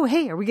said, oh,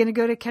 hey, are we going to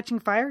go to Catching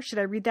Fire? Should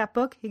I read that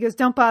book? He goes,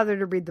 don't bother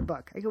to read the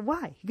book. I go,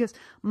 why? He goes,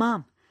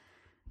 Mom,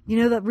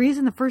 the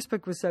reason the first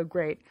book was so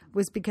great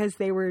was because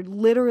they were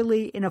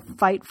literally in a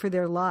fight for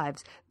their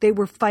lives. They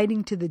were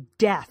fighting to the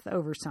death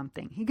over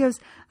something. He goes,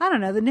 I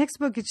don't know. The next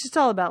book, it's just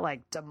all about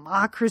like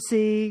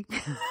democracy.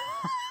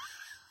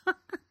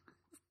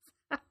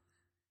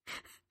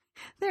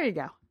 There you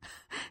go.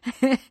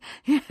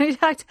 We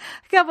talked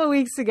a couple of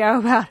weeks ago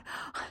about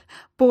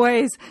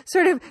boys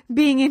sort of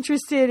being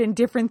interested in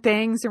different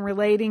things and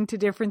relating to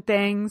different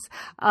things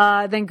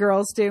than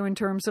girls do in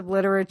terms of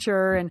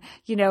literature and,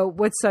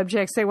 what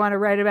subjects they want to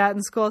write about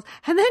in schools.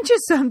 And then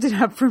just summed it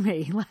up for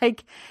me.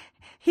 Like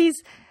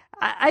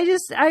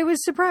I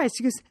was surprised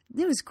because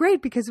it was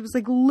great because it was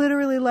like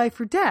literally life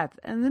or death.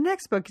 And the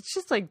next book, it's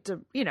just like,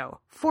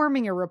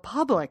 forming a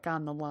republic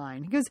on the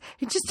line. He goes,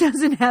 it just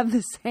doesn't have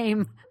the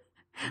same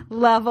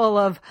level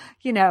of,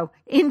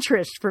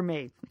 interest for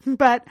me.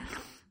 But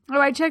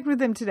I checked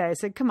with him today. I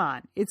said, come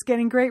on, it's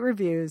getting great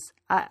reviews.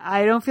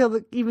 I don't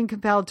feel even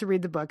compelled to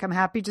read the book. I'm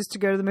happy just to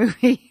go to the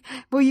movie.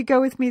 Will you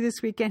go with me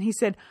this weekend? He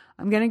said,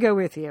 I'm going to go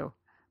with you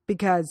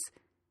because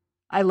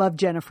I love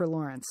Jennifer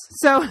Lawrence.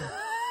 So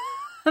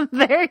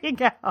there you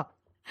go.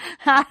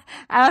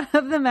 Out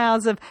of the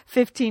mouths of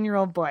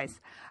 15-year-old boys.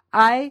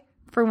 I,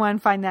 for one,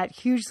 find that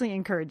hugely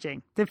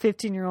encouraging. The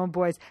 15-year-old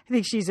boys. I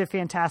think she's a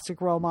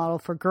fantastic role model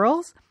for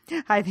girls.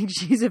 I think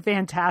she's a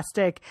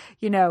fantastic,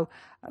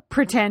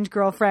 pretend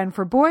girlfriend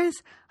for boys.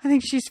 I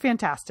think she's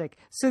fantastic.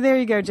 So there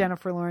you go,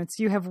 Jennifer Lawrence.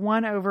 You have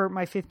won over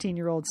my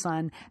 15-year-old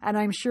son. And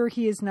I'm sure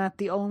he is not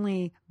the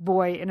only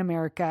boy in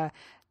America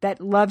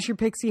that loves your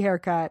pixie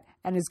haircut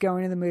and is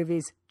going to the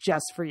movies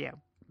just for you.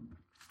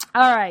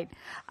 All right.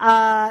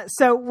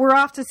 So we're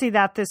off to see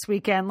that this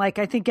weekend, like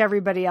I think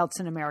everybody else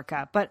in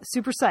America, but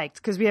super psyched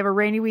because we have a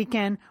rainy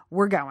weekend.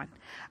 We're going.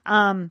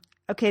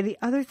 Okay. The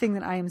other thing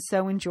that I am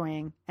so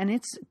enjoying, and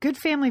it's good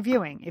family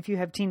viewing if you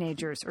have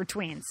teenagers or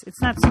tweens,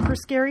 it's not super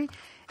scary,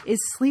 is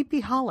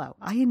Sleepy Hollow.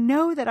 I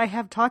know that I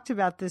have talked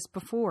about this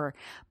before,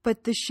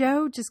 but the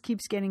show just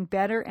keeps getting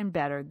better and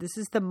better. This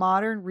is the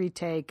modern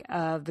retake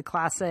of the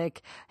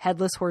classic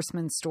Headless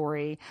Horseman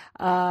story,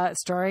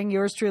 starring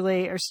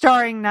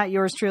not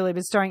yours truly,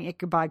 but starring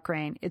Ichabod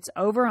Crane. It's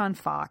over on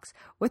Fox.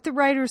 What the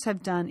writers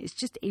have done is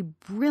just a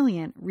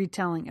brilliant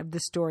retelling of the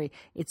story.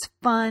 It's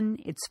fun,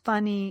 it's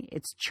funny,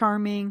 it's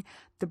charming.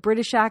 The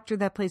British actor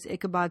that plays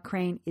Ichabod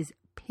Crane is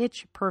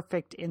pitch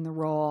perfect in the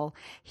role.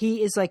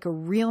 He is like a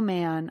real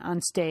man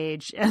on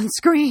stage and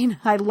screen.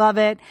 I love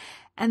it.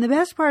 And the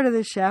best part of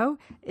the show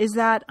is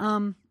that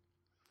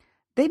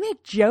they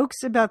make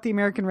jokes about the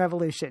American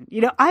Revolution.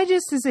 I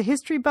just, as a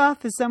history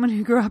buff, as someone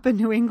who grew up in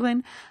New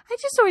England, I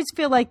just always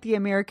feel like the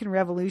American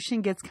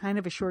Revolution gets kind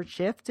of a short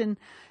shift in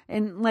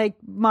like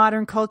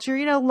modern culture.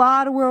 A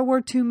lot of World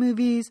War II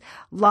movies,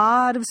 a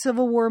lot of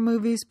Civil War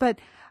movies, but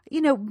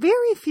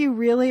very few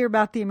really are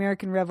about the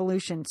American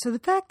Revolution. So the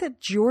fact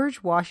that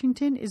George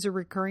Washington is a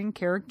recurring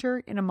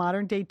character in a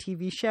modern day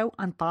TV show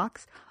on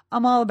Fox,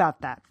 I'm all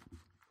about that.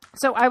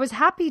 So I was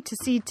happy to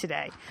see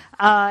today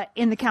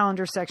in the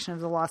calendar section of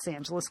the Los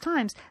Angeles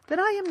Times that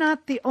I am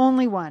not the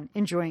only one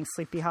enjoying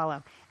Sleepy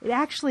Hollow. It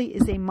actually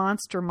is a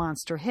monster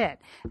hit,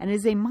 and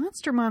is a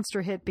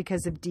monster hit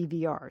because of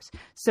DVRs.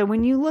 So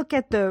when you look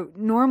at the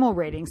normal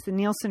ratings, the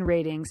Nielsen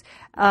ratings,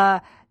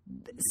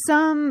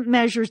 some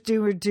measures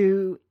do or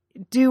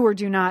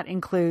do not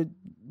include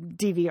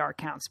DVR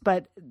counts,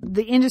 but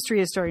the industry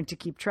is starting to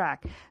keep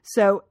track.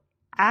 So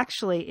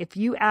actually, if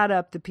you add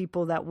up the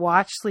people that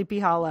watch Sleepy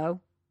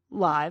Hollow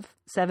live,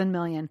 7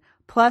 million,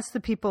 plus the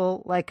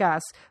people like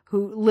us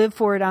who live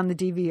for it on the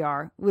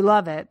DVR, we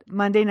love it.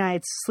 Monday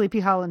nights,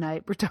 Sleepy Hollow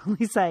night, we're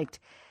totally psyched.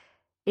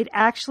 It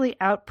actually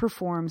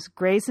outperforms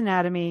Grey's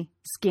Anatomy,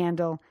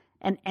 Scandal,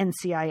 and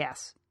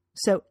NCIS.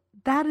 So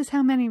that is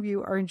how many of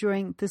you are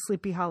enjoying the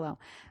Sleepy Hollow.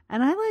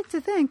 And I like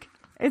to think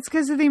it's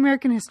because of the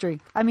American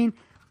history. I mean,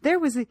 there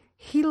was a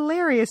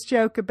hilarious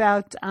joke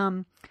about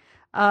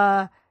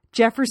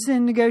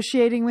Jefferson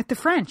negotiating with the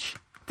French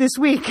this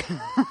week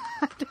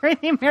during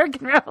the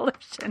American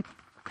Revolution.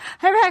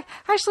 There have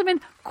actually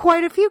been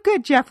quite a few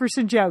good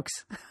Jefferson jokes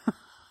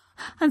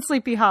on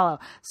Sleepy Hollow.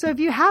 So if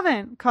you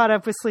haven't caught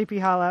up with Sleepy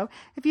Hollow,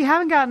 if you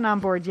haven't gotten on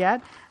board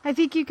yet, I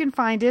think you can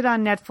find it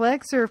on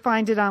Netflix or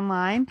find it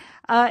online.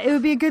 It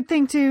would be a good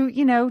thing to,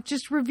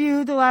 just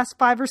review the last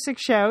 5 or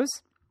 6 shows,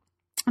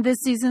 this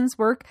season's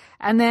work,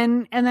 and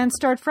then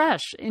start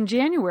fresh in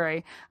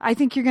January. I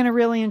think you're going to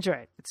really enjoy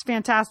it. It's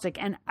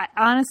fantastic. And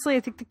honestly, I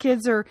think the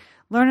kids are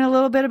learning a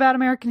little bit about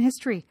American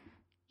history.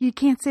 You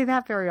can't say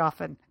that very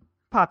often.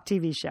 Pop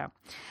TV show.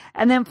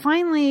 And then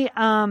finally,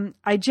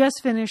 I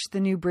just finished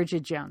the new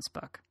Bridget Jones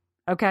book.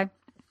 Okay.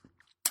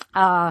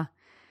 Here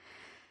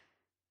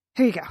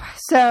you go.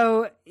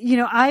 So,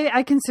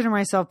 I consider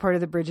myself part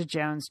of the Bridget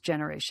Jones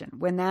generation.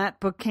 When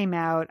that book came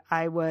out,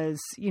 I was,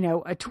 a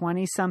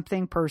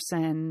 20-something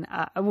person,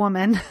 a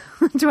woman,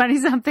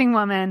 20-something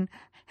woman,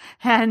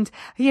 and,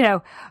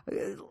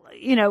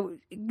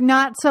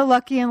 not so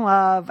lucky in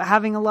love,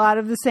 having a lot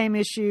of the same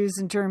issues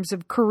in terms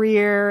of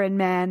career and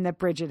men that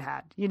Bridget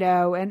had,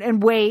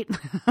 and weight.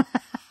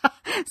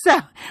 So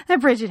that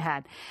Bridget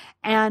had.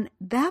 And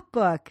that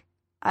book,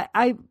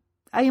 I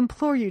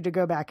implore you to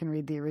go back and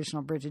read the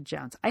original Bridget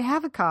Jones. I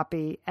have a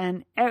copy,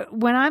 and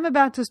when I'm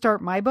about to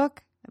start my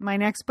book, my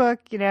next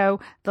book, the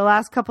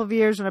last couple of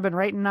years when I've been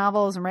writing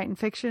novels and writing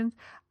fiction,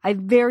 I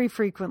very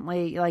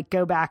frequently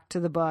go back to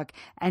the book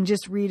and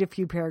just read a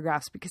few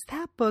paragraphs because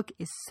that book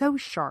is so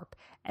sharp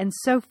and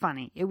so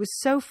funny. It was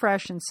so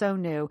fresh and so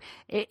new.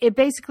 It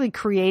basically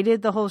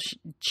created the whole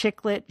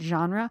chick lit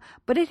genre,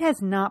 but it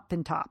has not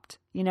been topped.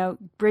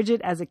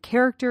 Bridget as a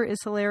character is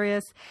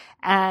hilarious,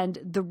 and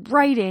the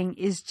writing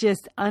is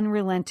just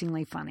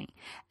unrelentingly funny,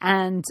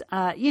 and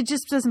it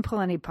just doesn't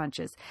pull any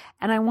punches.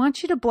 And I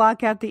want you to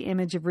block out the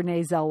image of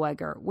Renee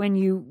Zellweger when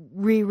you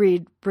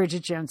reread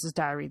Bridget Jones's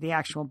Diary, the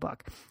actual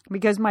book,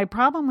 because my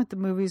problem with the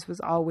movies was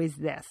always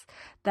this,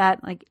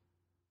 that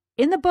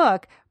in the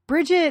book,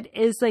 Bridget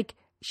is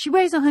she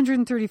weighs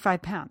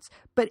 135 pounds,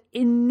 but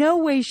in no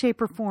way,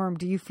 shape, or form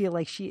do you feel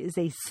like she is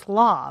a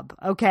slob,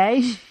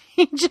 okay?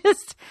 She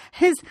just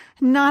is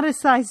not a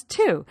size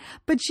 2,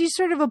 but she's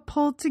sort of a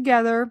pulled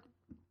together,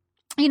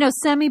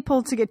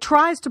 semi-pulled together,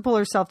 tries to pull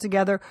herself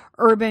together,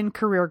 urban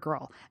career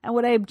girl. And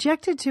what I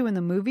objected to in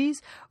the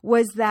movies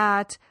was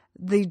that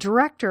the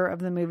director of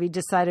the movie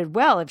decided,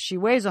 well, if she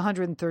weighs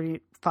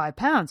 135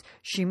 pounds,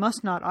 she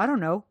must not,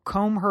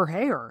 comb her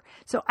hair.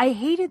 So I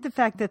hated the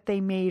fact that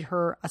they made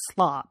her a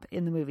slob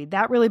in the movie.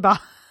 That really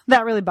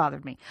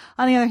bothered me.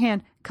 On the other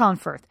hand, Colin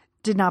Firth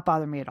did not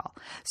bother me at all.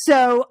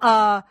 So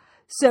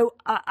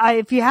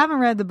if you haven't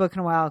read the book in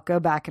a while, go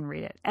back and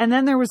read it. And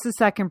then there was the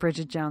second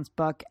Bridget Jones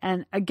book.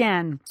 And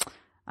again,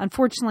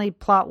 unfortunately,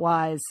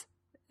 plot-wise,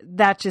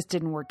 that just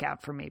didn't work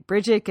out for me.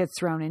 Bridget gets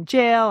thrown in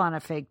jail on a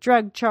fake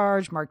drug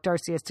charge. Mark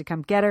Darcy has to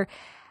come get her.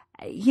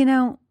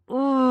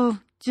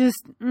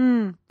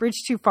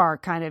 Bridge too far,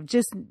 kind of.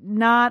 Just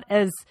not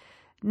as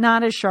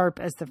sharp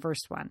as the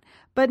first one.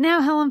 But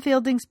now Helen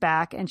Fielding's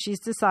back, and she's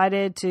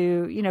decided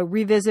to,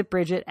 revisit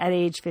Bridget at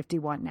age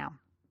 51 now.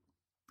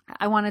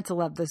 I wanted to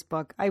love this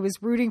book. I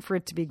was rooting for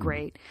it to be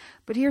great.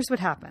 But here's what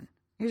happened.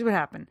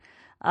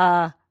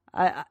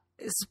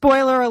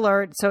 Spoiler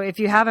alert. So if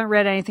you haven't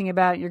read anything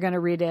about it, you're going to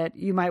read it.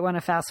 You might want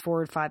to fast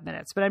forward 5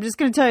 minutes, but I'm just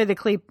going to tell you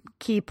the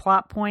key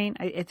plot point.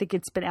 I think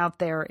it's been out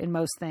there in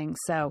most things.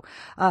 So,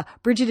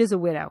 Bridget is a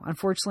widow.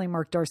 Unfortunately,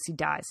 Mark Darcy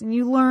dies, and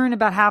you learn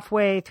about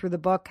halfway through the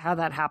book how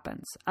that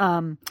happens.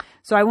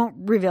 So I won't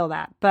reveal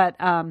that, but,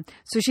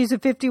 so she's a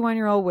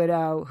 51-year-old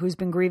widow who's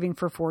been grieving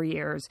for 4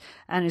 years,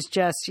 and it's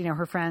just,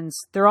 her friends,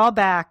 they're all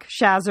back.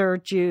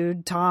 Shazzer,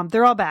 Jude, Tom,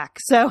 they're all back.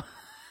 So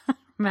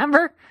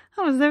remember?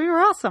 Oh, they were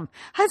awesome.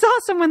 It's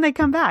awesome when they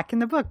come back in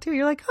the book too.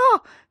 You're like,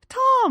 oh,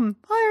 Tom,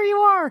 there you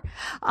are.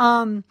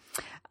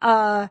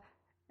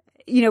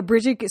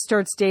 Bridget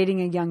starts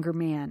dating a younger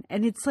man,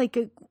 and it's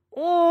it's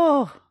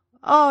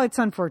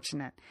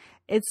unfortunate.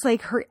 it's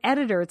like her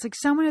editor, it's like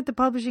someone at the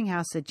publishing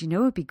house said,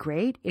 it'd be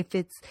great if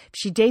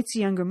she dates a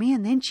younger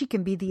man, then she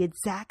can be the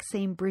exact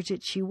same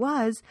Bridget she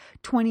was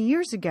 20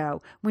 years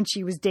ago when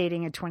she was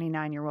dating a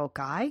 29-year-old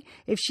guy,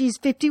 if she's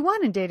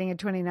 51 and dating a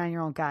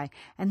 29-year-old guy.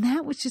 And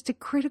that was just a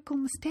critical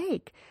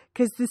mistake,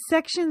 because the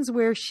sections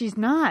where she's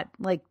not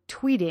like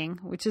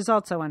tweeting, which is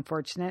also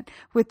unfortunate,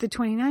 with the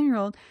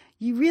 29-year-old,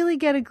 you really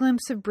get a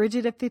glimpse of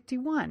Bridget at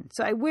 51.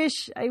 So I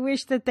wish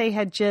that they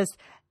had just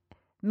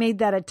made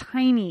that a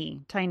tiny,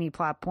 tiny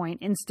plot point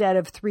instead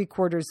of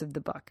 3/4 of the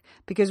book.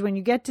 Because when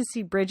you get to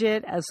see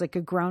Bridget as like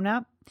a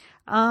grown-up,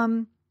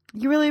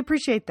 you really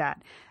appreciate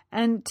that.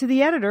 And to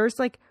the editors,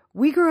 like,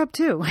 we grew up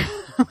too.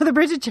 The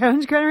Bridget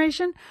Jones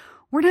generation,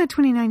 we're not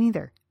 29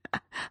 either.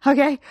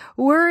 Okay?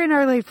 We're in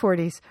our late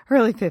 40s,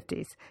 early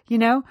 50s.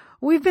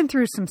 We've been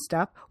through some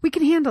stuff. We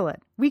can handle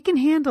it. We can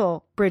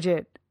handle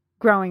Bridget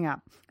growing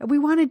up. We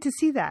wanted to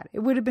see that. It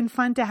would have been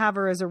fun to have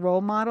her as a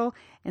role model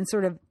in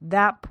sort of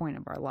that point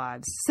of our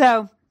lives.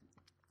 So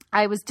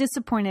I was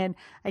disappointed.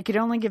 I could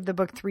only give the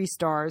book 3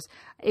 stars.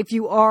 If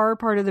you are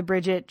part of the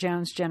Bridget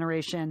Jones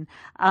generation,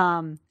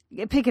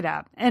 pick it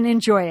up and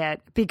enjoy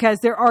it, because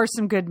there are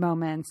some good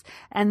moments,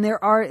 and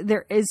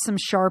there is some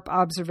sharp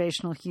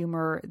observational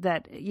humor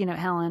that,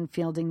 Helen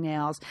Fielding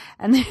nails.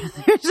 And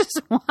there's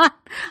just one,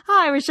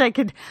 I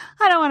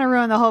don't want to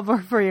ruin the whole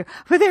book for you,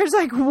 but there's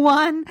like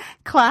one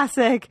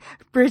classic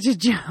Bridget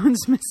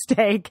Jones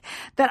mistake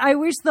that I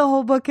wish the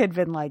whole book had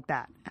been like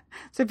that.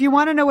 So if you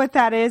want to know what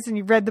that is and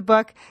you've read the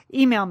book,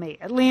 email me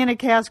at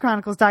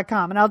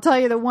lian@chaoschronicles.com, and I'll tell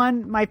you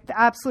my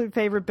absolute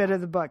favorite bit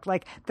of the book,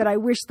 like that I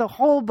wish the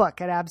whole book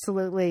had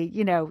absolutely,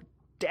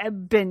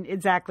 been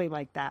exactly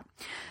like that.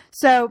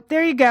 So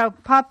there you go.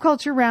 Pop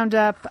Culture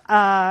Roundup,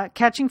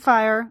 catching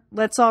fire.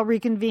 Let's all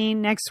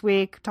reconvene next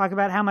week, talk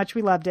about how much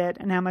we loved it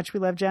and how much we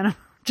love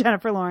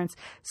Jennifer Lawrence.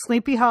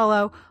 Sleepy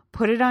Hollow,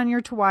 put it on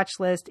your to-watch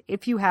list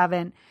if you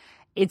haven't.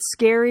 It's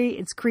scary,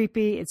 it's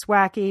creepy, it's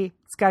wacky.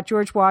 It's got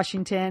George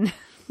Washington.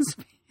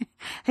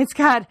 It's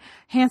got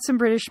handsome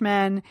British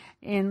men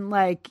in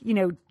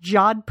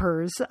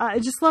jodhpurs. I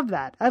just love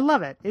that. I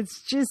love it.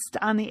 It's just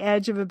on the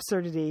edge of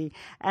absurdity.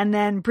 And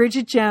then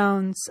Bridget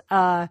Jones,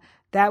 that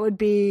would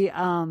be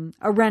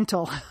a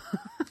rental.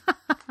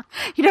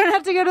 You don't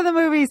have to go to the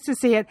movies to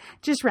see it.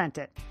 Just rent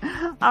it.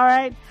 All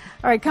right.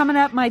 Coming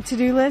up, my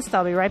to-do list.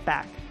 I'll be right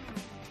back.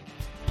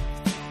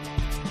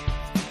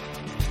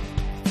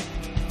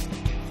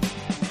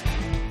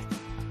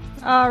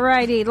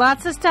 Alrighty,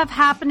 lots of stuff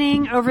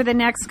happening over the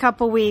next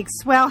couple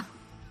weeks. Well,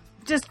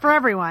 just for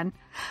everyone.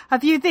 A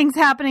few things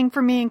happening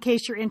for me in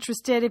case you're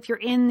interested. If you're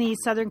in the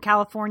Southern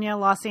California,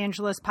 Los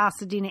Angeles,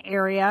 Pasadena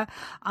area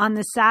on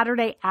the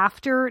Saturday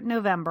after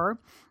November,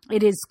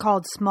 it is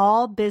called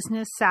Small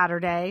Business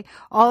Saturday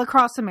all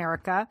across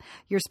America.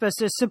 You're supposed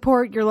to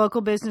support your local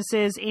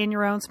businesses in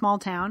your own small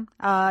town,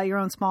 your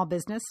own small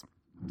business.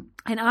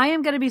 And I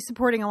am going to be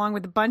supporting, along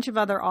with a bunch of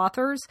other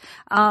authors,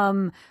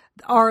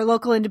 our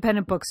local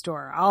independent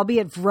bookstore. I'll be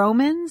at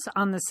Vroman's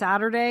on the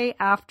Saturday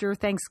after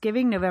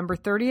Thanksgiving, November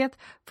 30th,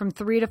 from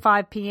 3 to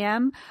 5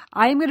 p.m.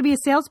 I am going to be a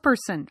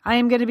salesperson. I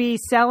am going to be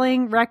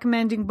selling,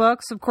 recommending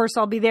books. Of course,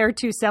 I'll be there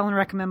to sell and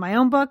recommend my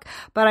own book,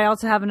 but I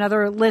also have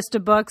another list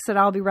of books that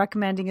I'll be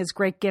recommending as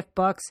great gift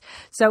books.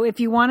 So if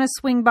you want to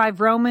swing by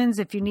Vroman's,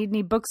 if you need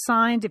any books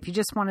signed, if you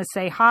just want to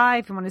say hi,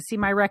 if you want to see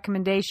my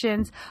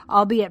recommendations,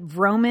 I'll be at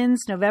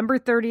Vroman's November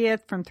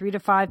 30th from 3 to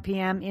 5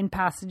 p.m. in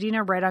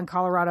Pasadena, right on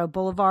Colorado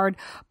Boulevard.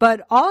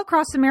 But all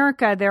across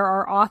America, there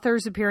are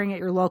authors appearing at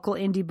your local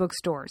indie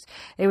bookstores.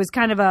 It was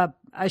kind of a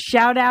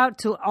shout out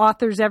to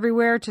authors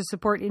everywhere to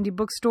support indie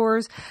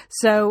bookstores.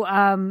 So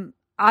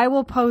I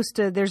will post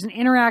there's an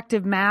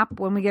interactive map.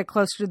 When we get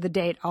closer to the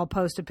date, I'll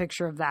post a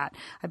picture of that.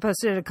 I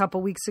posted it a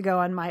couple weeks ago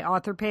on my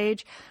author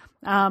page.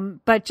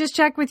 But just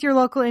check with your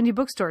local indie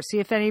bookstore. See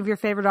if any of your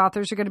favorite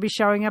authors are going to be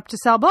showing up to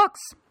sell books.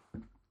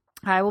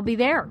 I will be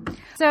there.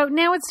 So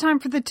now it's time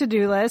for the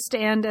to-do list.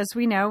 And as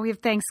we know, we have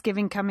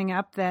Thanksgiving coming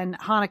up, then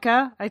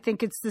Hanukkah. I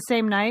think it's the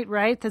same night,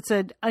 right? That's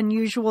an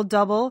unusual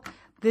double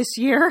this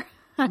year.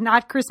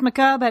 Not Christmas,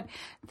 but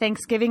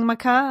Thanksgiving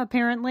Makkah,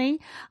 apparently.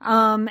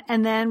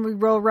 And then we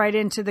roll right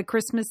into the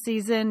Christmas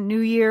season, New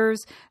Year's.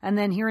 And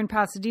then here in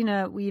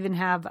Pasadena, we even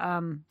have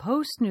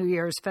post-New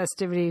Year's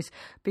festivities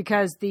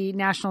because the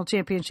national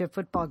championship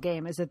football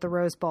game is at the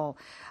Rose Bowl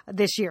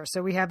this year.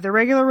 So we have the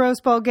regular Rose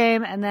Bowl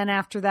game, and then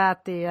after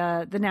that,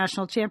 the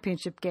national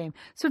championship game.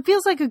 So it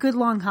feels like a good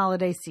long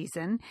holiday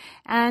season.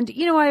 And,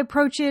 I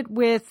approach it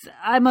with,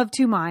 I'm of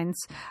two minds.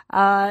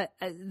 The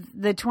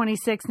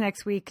 26th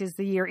next week is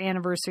the year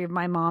anniversary of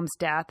my mom's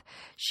death.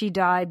 She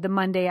died the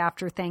Monday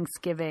after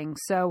Thanksgiving.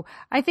 So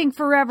I think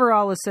forever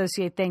I'll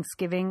associate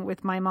Thanksgiving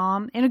with my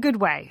mom in a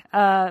good way.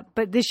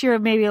 But this year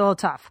maybe a little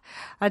tough.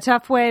 A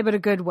tough way, but a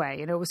good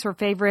way. It was her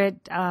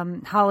favorite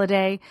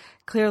holiday.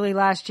 Clearly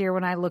last year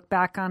when I look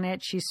back on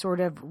it, she sort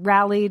of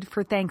rallied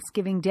for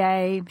Thanksgiving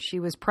Day. She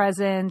was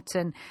present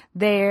and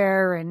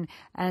there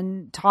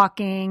and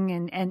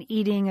talking and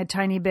eating a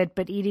tiny bit,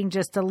 but eating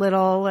just a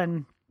little.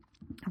 And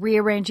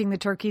rearranging the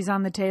turkeys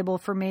on the table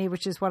for me,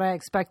 which is what I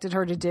expected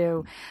her to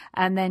do.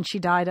 And then she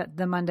died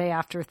the Monday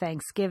after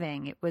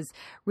Thanksgiving. It was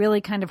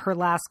really kind of her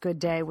last good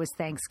day was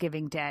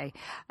Thanksgiving Day.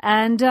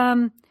 And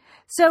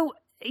so,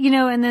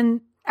 and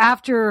then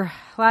after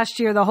last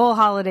year, the whole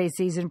holiday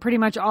season, pretty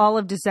much all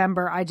of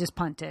December, I just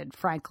punted,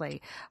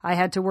 frankly. I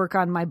had to work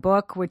on my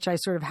book, which I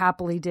sort of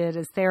happily did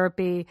as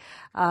therapy.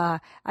 I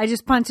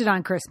just punted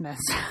on Christmas.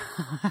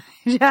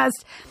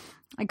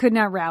 I could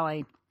not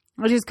rally.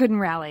 I just couldn't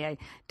rally. I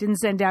didn't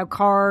send out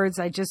cards.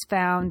 I just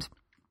found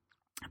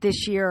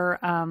this year,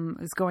 I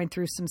was going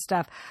through some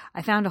stuff.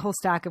 I found a whole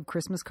stack of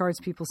Christmas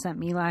cards people sent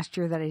me last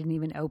year that I didn't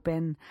even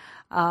open.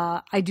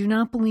 I do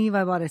not believe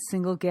I bought a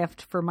single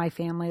gift for my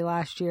family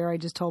last year. I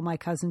just told my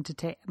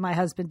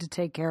husband to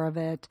take care of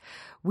it.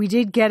 We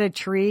did get a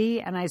tree,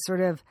 and I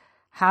sort of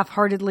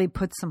half-heartedly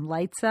put some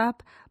lights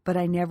up, but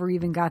I never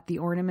even got the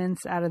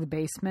ornaments out of the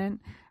basement.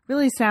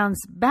 Really sounds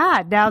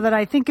bad now that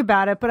I think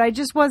about it, but I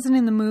just wasn't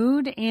in the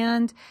mood,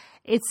 and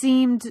it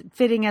seemed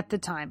fitting at the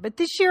time. But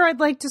this year I'd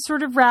like to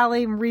sort of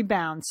rally and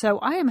rebound. So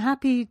I am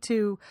happy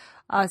to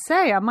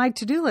say on my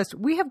to-do list,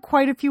 we have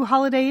quite a few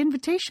holiday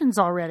invitations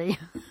already.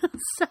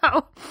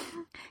 So,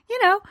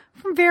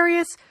 from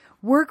various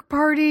work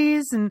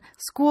parties and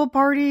school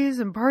parties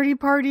and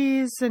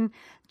parties and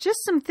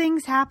just some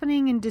things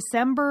happening in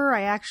December.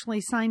 I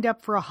actually signed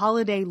up for a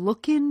holiday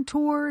look-in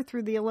tour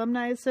through the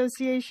Alumni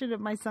Association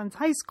of my son's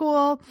high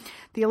school.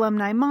 The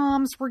alumni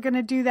moms were going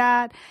to do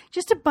that.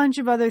 Just a bunch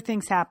of other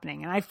things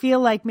happening. And I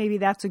feel like maybe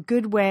that's a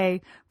good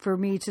way for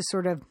me to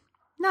sort of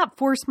not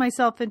force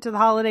myself into the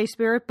holiday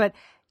spirit, but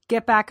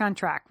get back on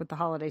track with the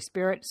holiday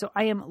spirit. So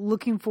I am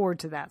looking forward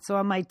to that. So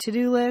on my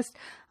to-do list,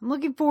 I'm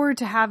looking forward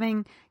to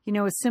having,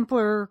 a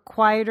simpler,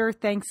 quieter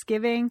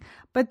Thanksgiving,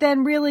 but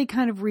then really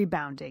kind of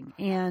rebounding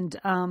and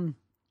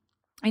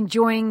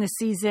enjoying the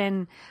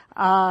season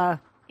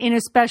in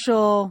a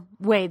special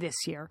way this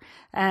year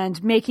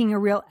and making a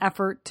real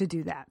effort to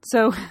do that.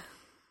 So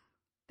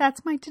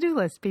that's my to-do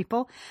list,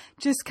 people.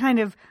 Just kind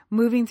of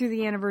moving through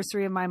the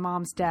anniversary of my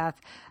mom's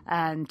death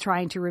and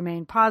trying to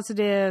remain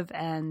positive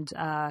and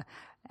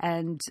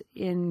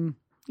in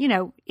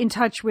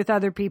touch with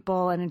other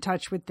people and in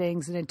touch with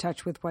things and in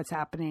touch with what's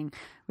happening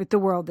with the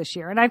world this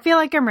year. And I feel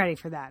like I'm ready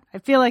for that.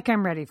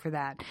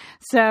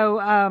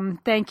 So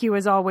thank you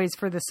as always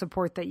for the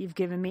support that you've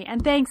given me.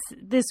 And thanks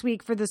this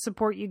week for the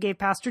support you gave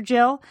Pastor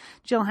Jill.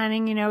 Jill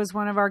Henning, is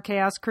one of our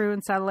Chaos crew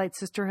in Satellite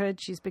Sisterhood.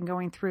 She's been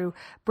going through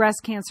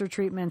breast cancer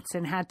treatments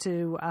and had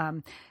to,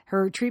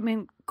 her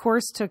treatment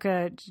course took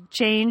a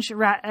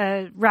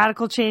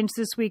radical change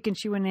this week, and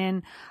she went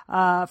in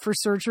for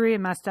surgery, a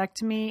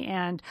mastectomy,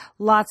 and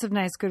lots of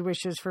nice good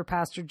wishes for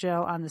Pastor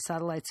Jill on the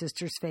Satellite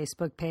Sisters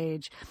Facebook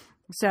page.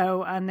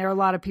 So, and there are a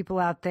lot of people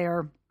out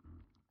there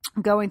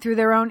going through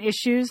their own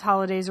issues.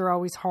 Holidays are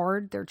always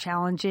hard. They're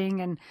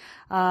challenging. And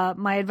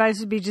my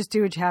advice would be just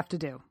do what you have to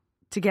do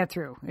to get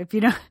through. If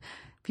you don't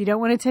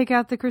want to take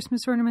out the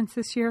Christmas ornaments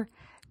this year,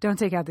 don't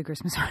take out the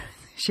Christmas ornaments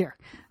this year.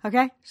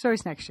 Okay?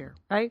 Stories next year,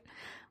 right?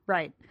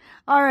 Right.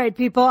 All right,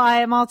 people. I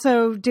am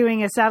also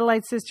doing a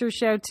Satellite Sisters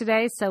show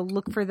today, so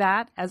look for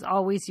that. As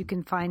always, you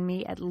can find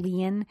me at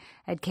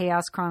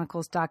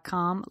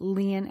Lian@ChaosChronicles.com.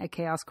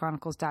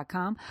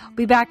 Lian@ChaosChronicles.com. I'll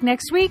be back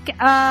next week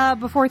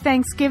before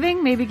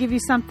Thanksgiving. Maybe give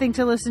you something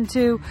to listen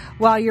to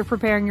while you're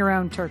preparing your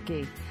own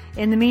turkey.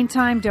 In the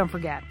meantime, don't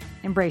forget,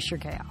 embrace your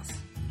chaos.